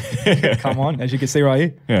instead. Come on, as you can see right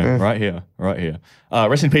here. Yeah, right here.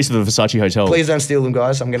 Rest in peace to the Versace Hotel. Please don't steal them,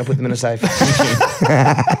 guys. I'm going to put them in a safe.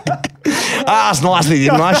 I asked nicely,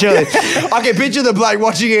 didn't I? Surely. I can picture the bloke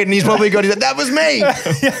watching it and he's probably got his... That was me.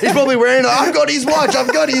 He's probably wearing it. I've got his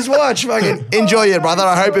watch. Fucking enjoy it, brother.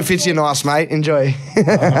 I hope it fits you nice, mate. Enjoy.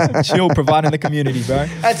 Chill, providing the community, bro.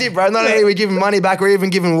 That's it, bro. Not only are we giving money back, we're even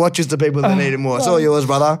giving watches to people that need it more. It's all yours,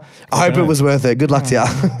 brother. I hope it was worth it. Good luck to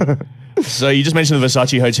you. So you just mentioned the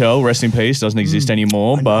Versace Hotel, rest in peace, doesn't exist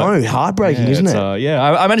anymore. But heartbreaking, isn't it?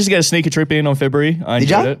 I managed to get a sneaker trip in on February. I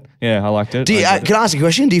enjoyed it. Yeah, I liked it. Can I ask you a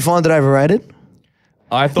question? Do you find it overrated?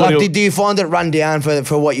 I thought do you find it run down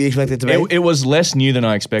for what you expect it to be? it was less new than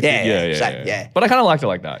I expected. Yeah. Yeah. But I kind of liked it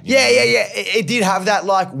like that. Yeah. It did have that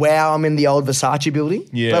wow, I'm in the old Versace building.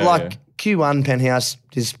 Yeah. But Q1 penthouse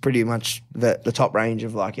is pretty much the top range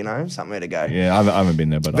of somewhere to go. Yeah, I haven't been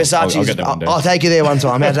there, but Versace's, I'll get there one day. I'll take you there one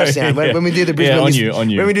time. How's that sound? When we do the Brisbane, on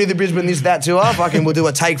you. When we do the Brisbane this that tour, we'll do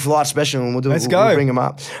a take flight special and we'll bring him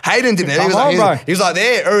up. Hayden did it. He was like,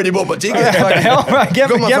 there, already bought my ticket. Hell, bro,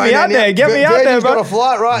 get me out there. Get me out there, bro. Got a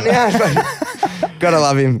flight right now. Gotta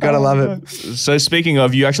love him. Gotta love it. So speaking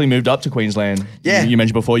of, you actually moved up to Queensland. Yeah. You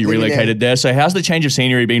mentioned before you relocated there. So how's the change of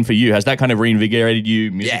scenery been for you? Has that kind of reinvigorated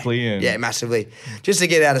you musically? Yeah, massively. Just to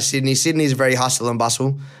get out of Sydney. Sydney's very hustle and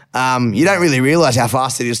bustle. You don't really realise how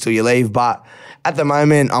fast it is till you leave, but at the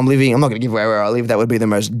moment I'm not going to give away where I live. That would be the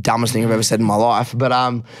most dumbest thing I've ever said in my life. But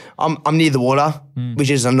I'm near the water,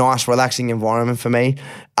 which is a nice, relaxing environment for me.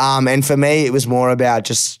 And for me, it was more about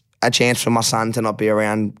just a chance for my son to not be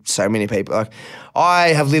around so many people. Like, I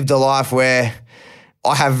have lived a life where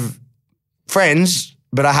I have friends,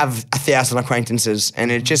 but I have 1,000 acquaintances,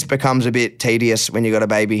 and it just becomes a bit tedious when you got a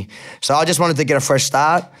baby. So I just wanted to get a fresh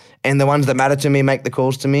start, and the ones that matter to me make the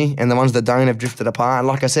calls to me, and the ones that don't have drifted apart. And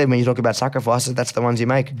like I said, when you talk about sacrifices, that's the ones you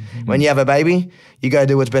make. When you have a baby, you go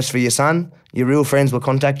do what's best for your son. Your real friends will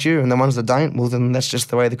contact you, and the ones that don't, well, then that's just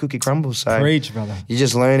the way the cookie crumbles. So Preach, brother. you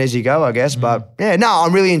just learn as you go, I guess. But yeah, no,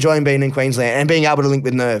 I'm really enjoying being in Queensland and being able to link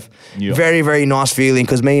with Nerve. Yep. Very, very nice feeling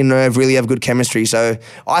because me and Nerve really have good chemistry. So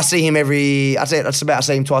I see him I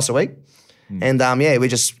see him twice a week. And we're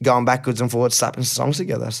just going backwards and forwards, slapping songs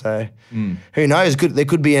together. So who knows? There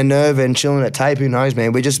could be a Nerve and Chillinit tape. Who knows,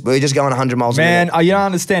 man? We're just going 100 miles a minute. Man, you don't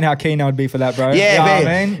understand how keen I would be for that, bro. Yeah, you know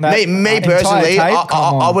man. what I mean? Me personally,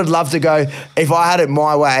 I would. would love to go. If I had it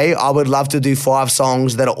my way, I would love to do 5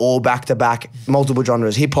 songs that are all back to back, multiple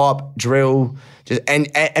genres, hip hop, drill. And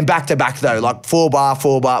back to back though, like 4 bar.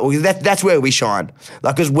 Well, that's where we shine.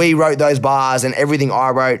 Like, because we wrote those bars and everything I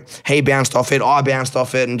wrote, he bounced off it, I bounced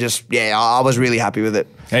off it, and just I was really happy with it.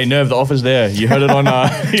 Hey, Nerve, the offer's there. You heard it on.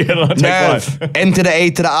 Nerve. N to the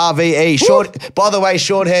E to the RVE. By the way,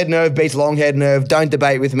 short head Nerve beats long head Nerve. Don't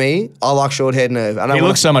debate with me. I like short head Nerve. He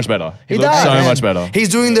looks so much better. He looks does, so man. much better. He's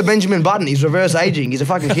doing the Benjamin Button. He's reverse aging. He's a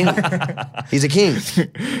fucking king. He's a king.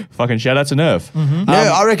 Fucking shout out to Nerve.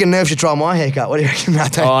 I reckon Nerve should try my haircut. What do you reckon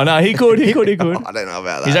about that? Oh no, he could. I don't know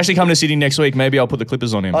about that. He's actually coming to Sydney next week. Maybe I'll put the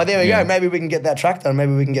clippers on him. Oh, there we go. Maybe we can get that track done.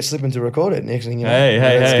 Maybe we can get Slippin to record it. Next thing you know.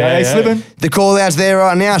 Hey, Slippin. The call out's there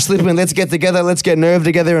right now. Slippin, let's get together. Let's get Nerve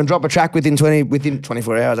together and drop a track within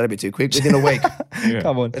 24 hours. That'd be too quick. Within a week.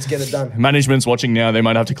 Come on. Let's get it done. Management's watching now. They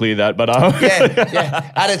might have to clear that, but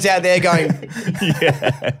yeah. Adults out there going,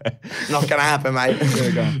 not gonna happen, mate. There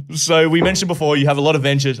we go. So we mentioned before you have a lot of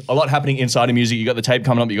ventures, a lot happening inside of music. You got the tape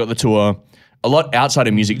coming up. You got the tour. a lot outside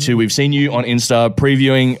of music too. We've seen you on Insta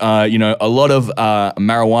previewing, a lot of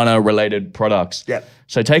marijuana related products. Yep.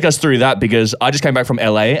 So take us through that, because I just came back from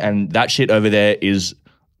LA and that shit over there is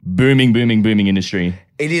booming industry.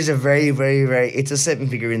 It is a very, very, very. It's a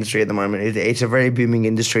 7-figure industry at the moment. It's a very booming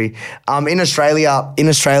industry. In Australia,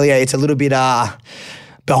 it's a little bit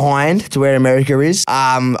behind to where America is.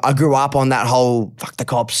 I grew up on that whole fuck the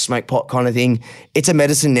cops, smoke pot kind of thing. It's a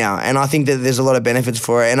medicine now, and I think that there's a lot of benefits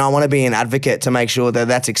for it. And I want to be an advocate to make sure that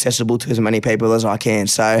that's accessible to as many people as I can.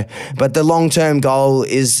 So, but the long-term goal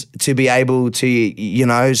is to be able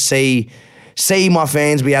to, see my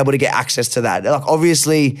fans be able to get access to that. Like,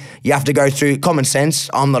 obviously, you have to go through common sense.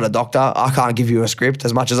 I'm not a doctor. I can't give you a script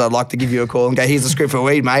as much as I'd like to give you a call and go, here's the script for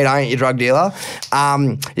weed, mate. I ain't your drug dealer.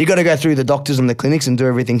 You got to go through the doctors and the clinics and do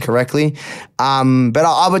everything correctly. But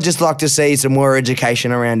I would just like to see some more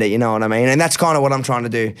education around it, you know what I mean? And that's kind of what I'm trying to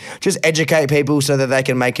do. Just educate people so that they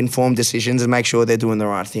can make informed decisions and make sure they're doing the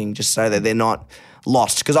right thing, just so that they're not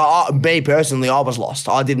lost. Because me personally, I was lost.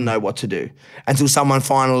 I didn't know what to do until someone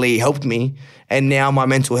finally helped me. And now my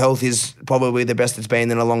mental health is probably the best it's been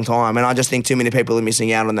in a long time. And I just think too many people are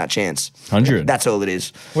missing out on that chance. 100. That's all it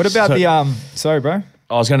is. What about sorry, bro?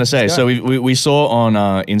 I was going to say, so we saw on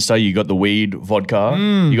Insta, you got the weed vodka,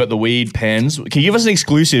 you got the weed pens. Can you give us an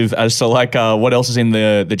exclusive as to what else is in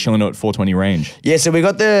the Chillinit 420 range? Yeah, so we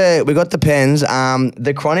got the pens.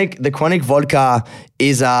 The chronic vodka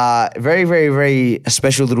is a very, very, very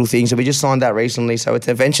special little thing. So we just signed that recently. So it's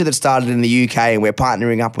a venture that started in the UK, and we're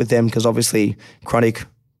partnering up with them because obviously chronic,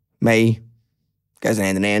 me, goes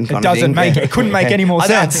hand in hand. It couldn't make any more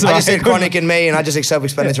sense. I just said chronic and me, and I just said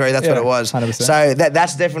self-explanatory. That's what it was. 100%. So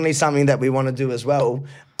that's definitely something that we want to do as well.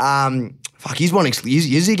 He's one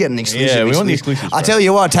exclusive. Is he getting exclusive? Yeah, we want the exclusives. I tell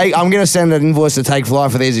you what, I'm going to send an invoice to Take Fly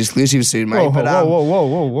for these exclusives soon, mate.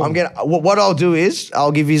 Whoa. What I'll do is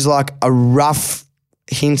I'll give you like a rough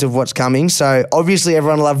hint of what's coming. So obviously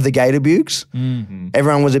everyone loved the Gator Bukes. Mm-hmm.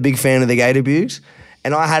 Everyone was a big fan of the Gator Bukes.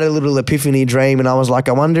 And I had a little epiphany dream, and I was like,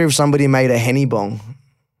 I wonder if somebody made a Henny Bong.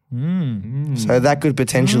 So that could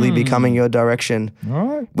potentially be coming your direction,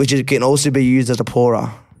 right. Which can also be used as a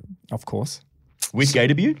pourer. Of course. With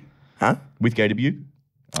Gator Butte? Huh? With Gator Butte?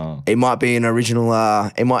 Oh. It might be an original.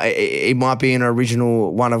 It might be an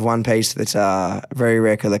original one of one piece. That's a very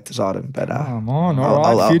rare collector's item. But come on, all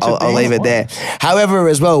right. I'll leave it there. However,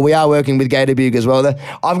 as well, we are working with Gator Bug as well.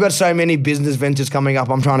 I've got so many business ventures coming up.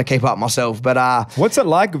 I'm trying to keep up myself. But what's it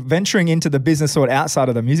like venturing into the business sort outside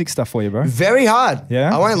of the music stuff for you, bro? Very hard.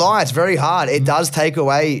 Yeah, I won't lie. It's very hard. It does take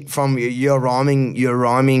away from your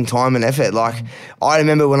rhyming time and effort. Like I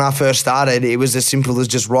remember when I first started, it was as simple as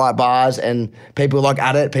just write bars, and people like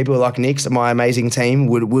people like Nick's, my amazing team,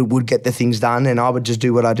 would get the things done, and I would just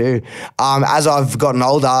do what I do. As I've gotten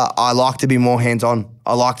older, I like to be more hands-on.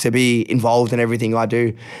 I like to be involved in everything I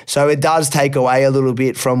do. So it does take away a little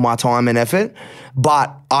bit from my time and effort,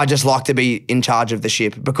 but I just like to be in charge of the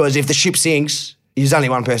ship, because if the ship sinks, there's only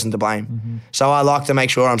one person to blame. Mm-hmm. So I like to make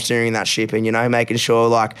sure I'm steering that ship, and, making sure,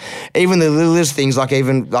 like, even the littlest things, like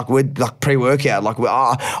even like with like pre-workout, like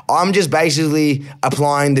I'm just basically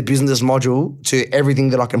applying the business module to everything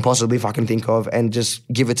that I can possibly fucking think of, and just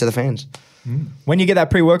give it to the fans. When you get that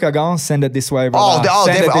pre-workout going, send it this way, brother.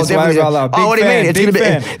 Definitely. What do you mean?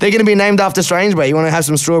 They're going to be named after Strange, bro. You want to have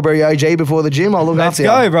some strawberry OG before the gym? I'll look after you.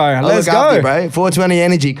 Let's go, bro. Let's go. Bro. 420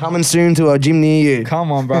 Energy coming soon to a gym near you.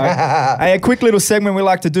 Come on, bro. Hey, a quick little segment we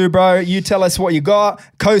like to do, bro. You tell us what you got.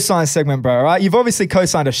 Co-sign segment, bro, right? You've obviously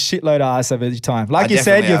co-signed a shitload of artists over time. Like you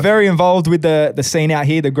said, you're very involved with the scene out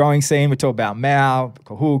here, the growing scene. We talk about Mal,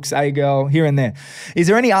 Hooks, A-Girl, here and there. Is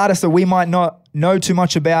there any artist that we might not know too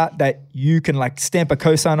much about that you can like stamp a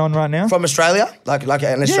cosign on right now? From Australia? Like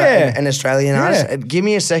an Australian artist? Give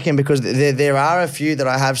me a second, because there are a few that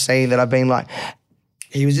I have seen that I've been like,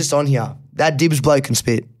 he was just on here. That Dibs bloke can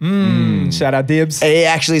spit. Shout out Dibs. He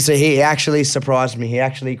actually surprised me. He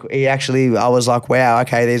actually, I was like, wow,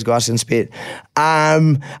 okay, these guys can spit.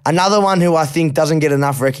 Another one who I think doesn't get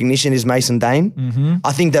enough recognition is Mason Dane. Mm-hmm.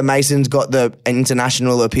 I think that Mason's got an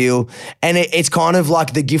international appeal, and it's kind of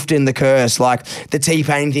like the gift and the curse. Like the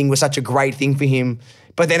T-Pain thing was such a great thing for him,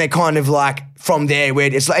 but then it kind of like from there where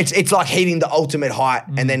it's like hitting the ultimate height,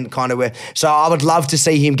 and then kind of where. So I would love to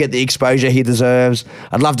see him get the exposure he deserves.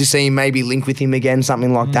 I'd love to see him maybe link with him again,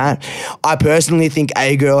 something like that. I personally think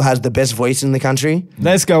A-Girl has the best voice in the country.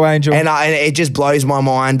 Let's go, Angel. And it just blows my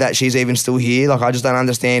mind that she's even still here. Like I just don't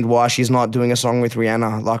understand why she's not doing a song with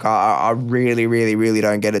Rihanna. Like I really, really, really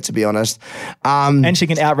don't get it, to be honest. And she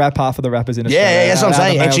can out-rap half of the rappers in Australia. Yeah, that's what I'm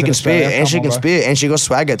saying. And she can spit. And she can spit. And she got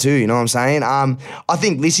swagger too, you know what I'm saying? I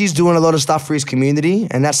think Lissy's doing a lot of stuff for his community,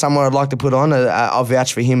 and that's someone I'd like to put on. I'll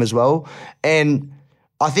vouch for him as well. And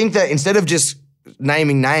I think that instead of just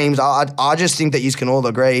naming names, I just think that you can all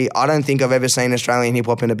agree, I don't think I've ever seen Australian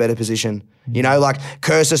hip-hop in a better position. You know, like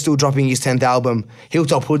Curse's still dropping his 10th album.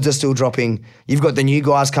 Hilltop Hoods are still dropping. You've got the new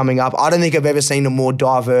guys coming up. I don't think I've ever seen a more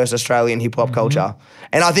diverse Australian hip-hop culture.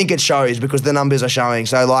 And I think it shows because the numbers are showing.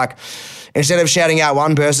 So, like, instead of shouting out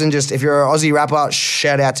one person, just if you're an Aussie rapper,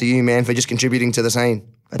 shout out to you, man, for just contributing to the scene.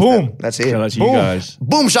 Boom. That's it. Shout out to you guys.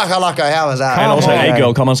 Boom shakalaka. How was that? And also, on. hey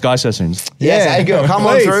girl, come on Sky Sessions. Yes, Yeah. hey girl, come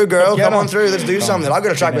Please. on through, girl. Get Come on on. through. Let's do something. I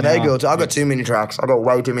got a track with Get hey on. girl too. I got too many tracks. I got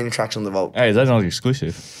way too many tracks on the vault. Hey, that's not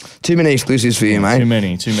exclusive. Too many exclusives for you, mate.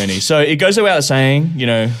 Too many. So it goes without saying, you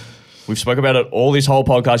know, we've spoke about it all this whole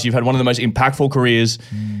podcast. You've had one of the most impactful careers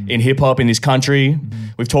in hip hop in this country.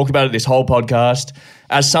 We've talked about it this whole podcast.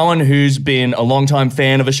 As someone who's been a long-time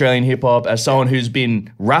fan of Australian hip hop, as someone who's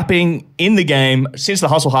been rapping in the game since the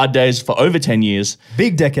Hustle Hard days for over 10 years.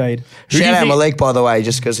 Big decade. Who do you Shout out think- Malik, by the way,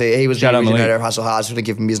 just because he was the Shout out originator Malik. of Hustle Hard. So to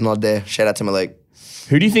give him his nod there. Shout out to Malik.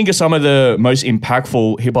 Who do you think are some of the most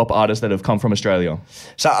impactful hip hop artists that have come from Australia?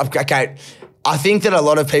 So, okay, I think that a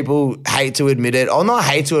lot of people hate to admit it, or not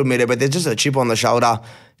hate to admit it, but there's just a chip on the shoulder.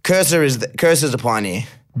 Cursor's a pioneer.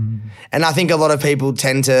 And I think a lot of people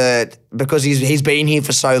tend to, because he's been here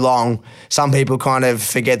for so long, some people kind of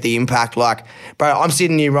forget the impact. Like, bro, I'm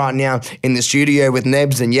sitting here right now in the studio with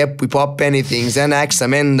Nebs and yep, we pop anything, Xanax,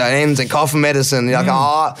 Amendo, ends and cough medicine. Like,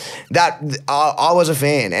 I was a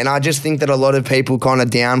fan. And I just think that a lot of people kind of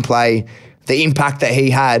downplay the impact that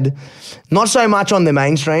he had, not so much on the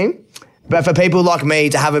mainstream, but for people like me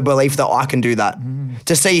to have a belief that I can do that.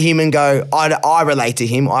 To see him and go, I relate to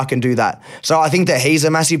him, I can do that. So I think that he's a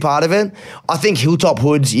massive part of it. I think Hilltop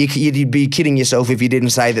Hoods, you'd be kidding yourself if you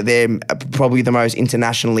didn't say that they're probably the most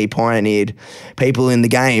internationally pioneered people in the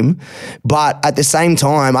game. But at the same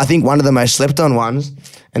time, I think one of the most slept on ones,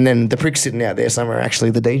 and then the prick sitting out there somewhere,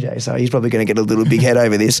 actually the DJ, so he's probably going to get a little big head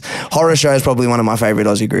over this. Horror Show is probably one of my favourite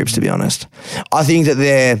Aussie groups, to be honest. I think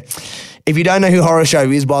that if you don't know who Horror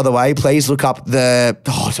Show is, by the way, please look up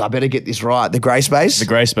so I better get this right, the Grey Space. The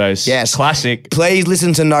Grey Space. Yes. Classic. Please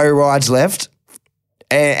listen to No Rides Left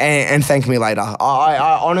and thank me later.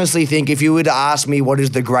 I honestly think if you were to ask me what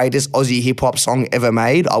is the greatest Aussie hip-hop song ever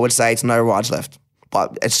made, I would say it's No Rides Left.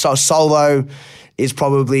 But it's Solo is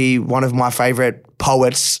probably one of my favourite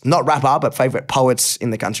poets, not rapper, but favourite poets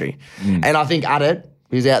in the country. And I think Adit,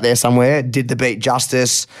 who's out there somewhere, did the beat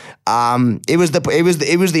justice. It was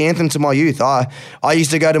the anthem to my youth. I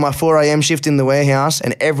used to go to my 4 a.m. shift in the warehouse,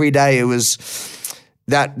 and every day it was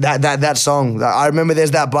that song. I remember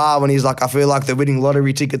there's that bar when he's like, I feel like the winning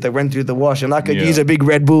lottery ticket that went through the wash, and I could use a big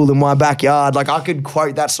Red Bull in my backyard. Like, I could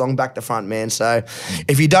quote that song back to front, man. So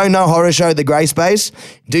if you don't know Horror Show, The Grey Space,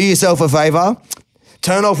 do yourself a favour.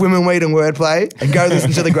 Turn off Women, Weed and Wordplay and go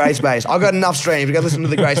listen to The Grey Space. I've got enough streams. Go listen to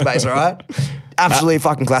The Grey Space, all right? Absolutely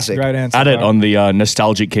fucking classic. Great answer. Add it bro. on the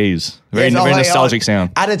nostalgic keys. Very nostalgic sound.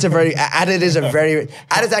 Adit's actually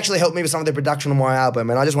helped me with some of the production on my album,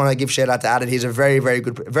 and I just want to give shout out to Adit. He's a very, very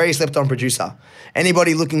good, very slept on producer.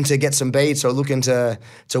 Anybody looking to get some beats or looking to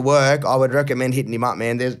work, I would recommend hitting him up,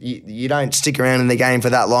 man. You don't stick around in the game for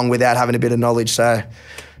that long without having a bit of knowledge, so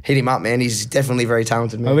hit him up, man. He's definitely very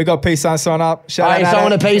talented, man. Oh, we got peace sign up. Shout Hey, out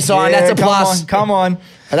someone a peace sign. That's a plus. Come on.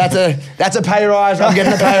 And that's a pay rise. I'm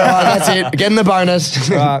getting a pay rise. That's it. Getting the bonus.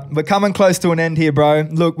 Right, we're coming close to an end here, bro.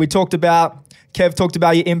 Look, Kev talked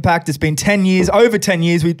about your impact. It's been 10 years, over 10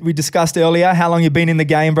 years. We discussed earlier how long you've been in the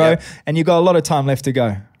game, bro. Yep. And you've got a lot of time left to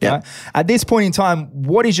go. Yep. Right? At this point in time,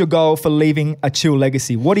 what is your goal for leaving a chill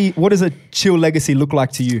legacy? What does a chill legacy look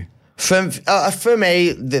like to you? For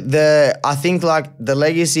me, I think like the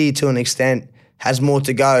legacy to an extent has more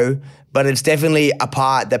to go, but it's definitely a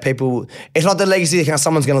part that people. It's not the legacy that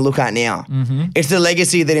someone's going to look at now. It's the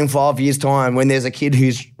legacy that in 5 years' time, when there's a kid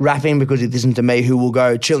who's rapping because he listened to me, who will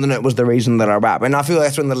go, Chillinit was the reason that I rap, and I feel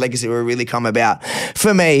that's when the legacy will really come about.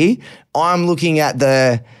 For me, I'm looking at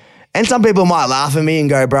and some people might laugh at me and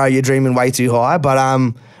go, "Bro, you're dreaming way too high," but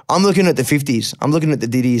I'm looking at the 50s. I'm looking at the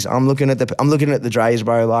Diddies. I'm looking at the Dre's,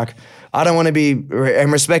 bro. Like, I don't want to be,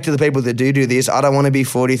 in respect to the people that do this, I don't want to be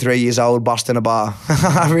 43 years old busting a bar.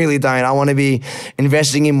 I really don't. I want to be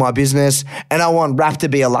investing in my business, and I want rap to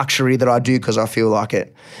be a luxury that I do because I feel like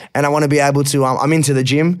it. And I want to be able to, I'm into the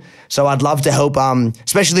gym, so I'd love to help,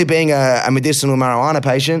 especially being a medicinal marijuana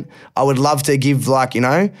patient, I would love to give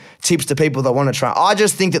tips to people that want to try. I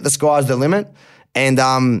just think that the sky's the limit. And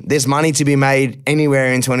there's money to be made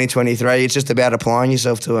anywhere in 2023. It's just about applying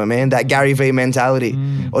yourself to it, man. That Gary Vee mentality.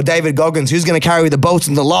 Or David Goggins, who's going to carry the bolts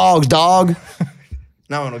and the logs, dog?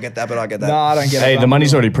 No one will get that, but I get that. No, I don't get it. Hey, bro. the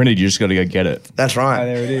money's already printed. You just got to go get it. That's Oh, right.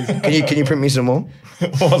 there it is. Can you print me some more?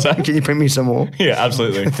 What was that? Can you print me some more? Yeah,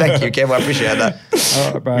 absolutely. Thank you, Kev. I appreciate that.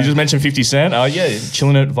 All right, bro. We just mentioned 50 Cent. Yeah,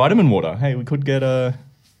 Chillinit vitamin water. Hey, we could get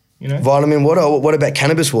Vitamin water? What about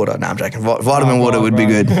cannabis water? No, I'm joking. Vitamin water would be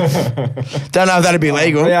bro. good. Don't know if that'd be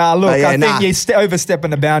legal. Yeah, look, But I think nah. you're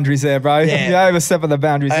overstepping the boundaries there, bro. Yeah. You're overstepping the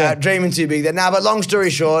boundaries there. Dreaming too big there. Nah, but long story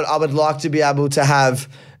short, I would like to be able to have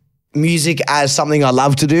music as something I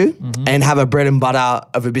love to do and have a bread and butter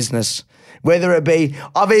of a business. Whether it be,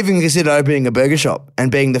 I've even considered opening a burger shop and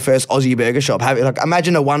being the first Aussie burger shop.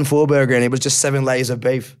 Imagine a 1-4 burger and it was just 7 layers of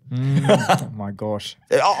beef. Oh my gosh.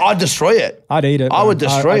 I'd destroy it. I'd eat it. I would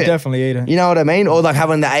destroy I'd it. definitely eat it. You know what I mean? Or like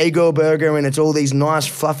having the A-Girl burger and it's all these nice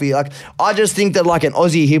fluffy, I just think that like an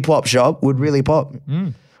Aussie hip-hop shop would really pop.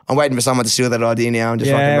 I'm waiting for someone to steal that idea now and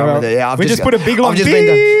just fucking run with it. Yeah, we just put a big long been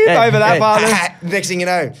beep over that, fathers. Next thing you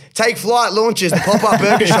know, Take Flight launches the pop-up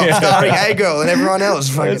burger shop starring A-Girl and everyone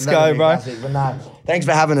else. Let's go, bro. But no, thanks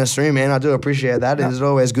for having us through, man. I do appreciate that. It's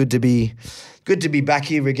always good to be back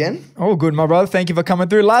here again. Oh, good, my brother. Thank you for coming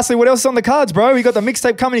through. Lastly, what else is on the cards, bro? You got the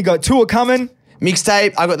mixtape coming. You got tour coming.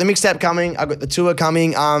 Mixtape. I got the mixtape coming. I got the tour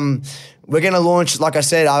coming. We're going to launch, like I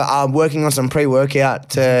said, I'm working on some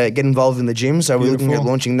pre-workout to get involved in the gym. So we're looking at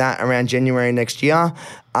launching that around January next year.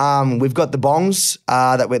 We've got the bongs,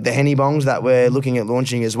 the Henny bongs that we're looking at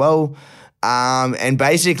launching as well. And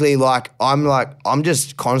basically, I'm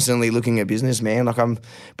just constantly looking at business, man.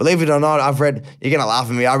 Believe it or not, you're gonna laugh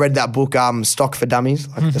at me. I read that book, Stock for Dummies,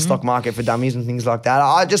 the stock market for dummies and things like that.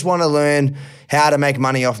 I just want to learn how to make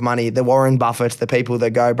money off money. The Warren Buffetts, the people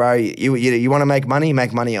that go, bro, you want to make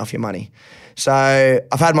money off your money. So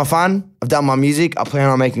I've had my fun. I've done my music. I plan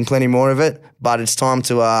on making plenty more of it, but it's time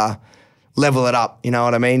to level it up, you know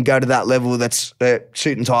what I mean? Go to that level that's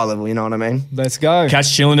suit and tie level, you know what I mean? Let's go. Catch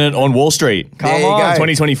Chillinit on Wall Street. There you go.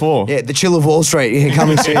 2024. Yeah, the chill of Wall Street,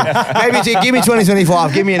 coming soon. Give me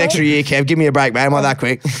 2025. Give me an extra year, Kev. Give me a break, man. Am I that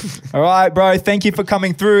quick? All right, bro. Thank you for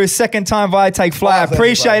coming through. Second time via Take Flight. Oh,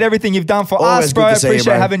 Appreciate you, everything you've done for Always us, good bro. to see you,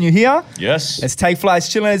 Appreciate bro. having you here. Yes. Let's Take Flight.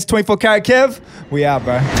 It's Chillinit. It's 24 Karat Kev. We out,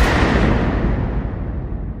 bro.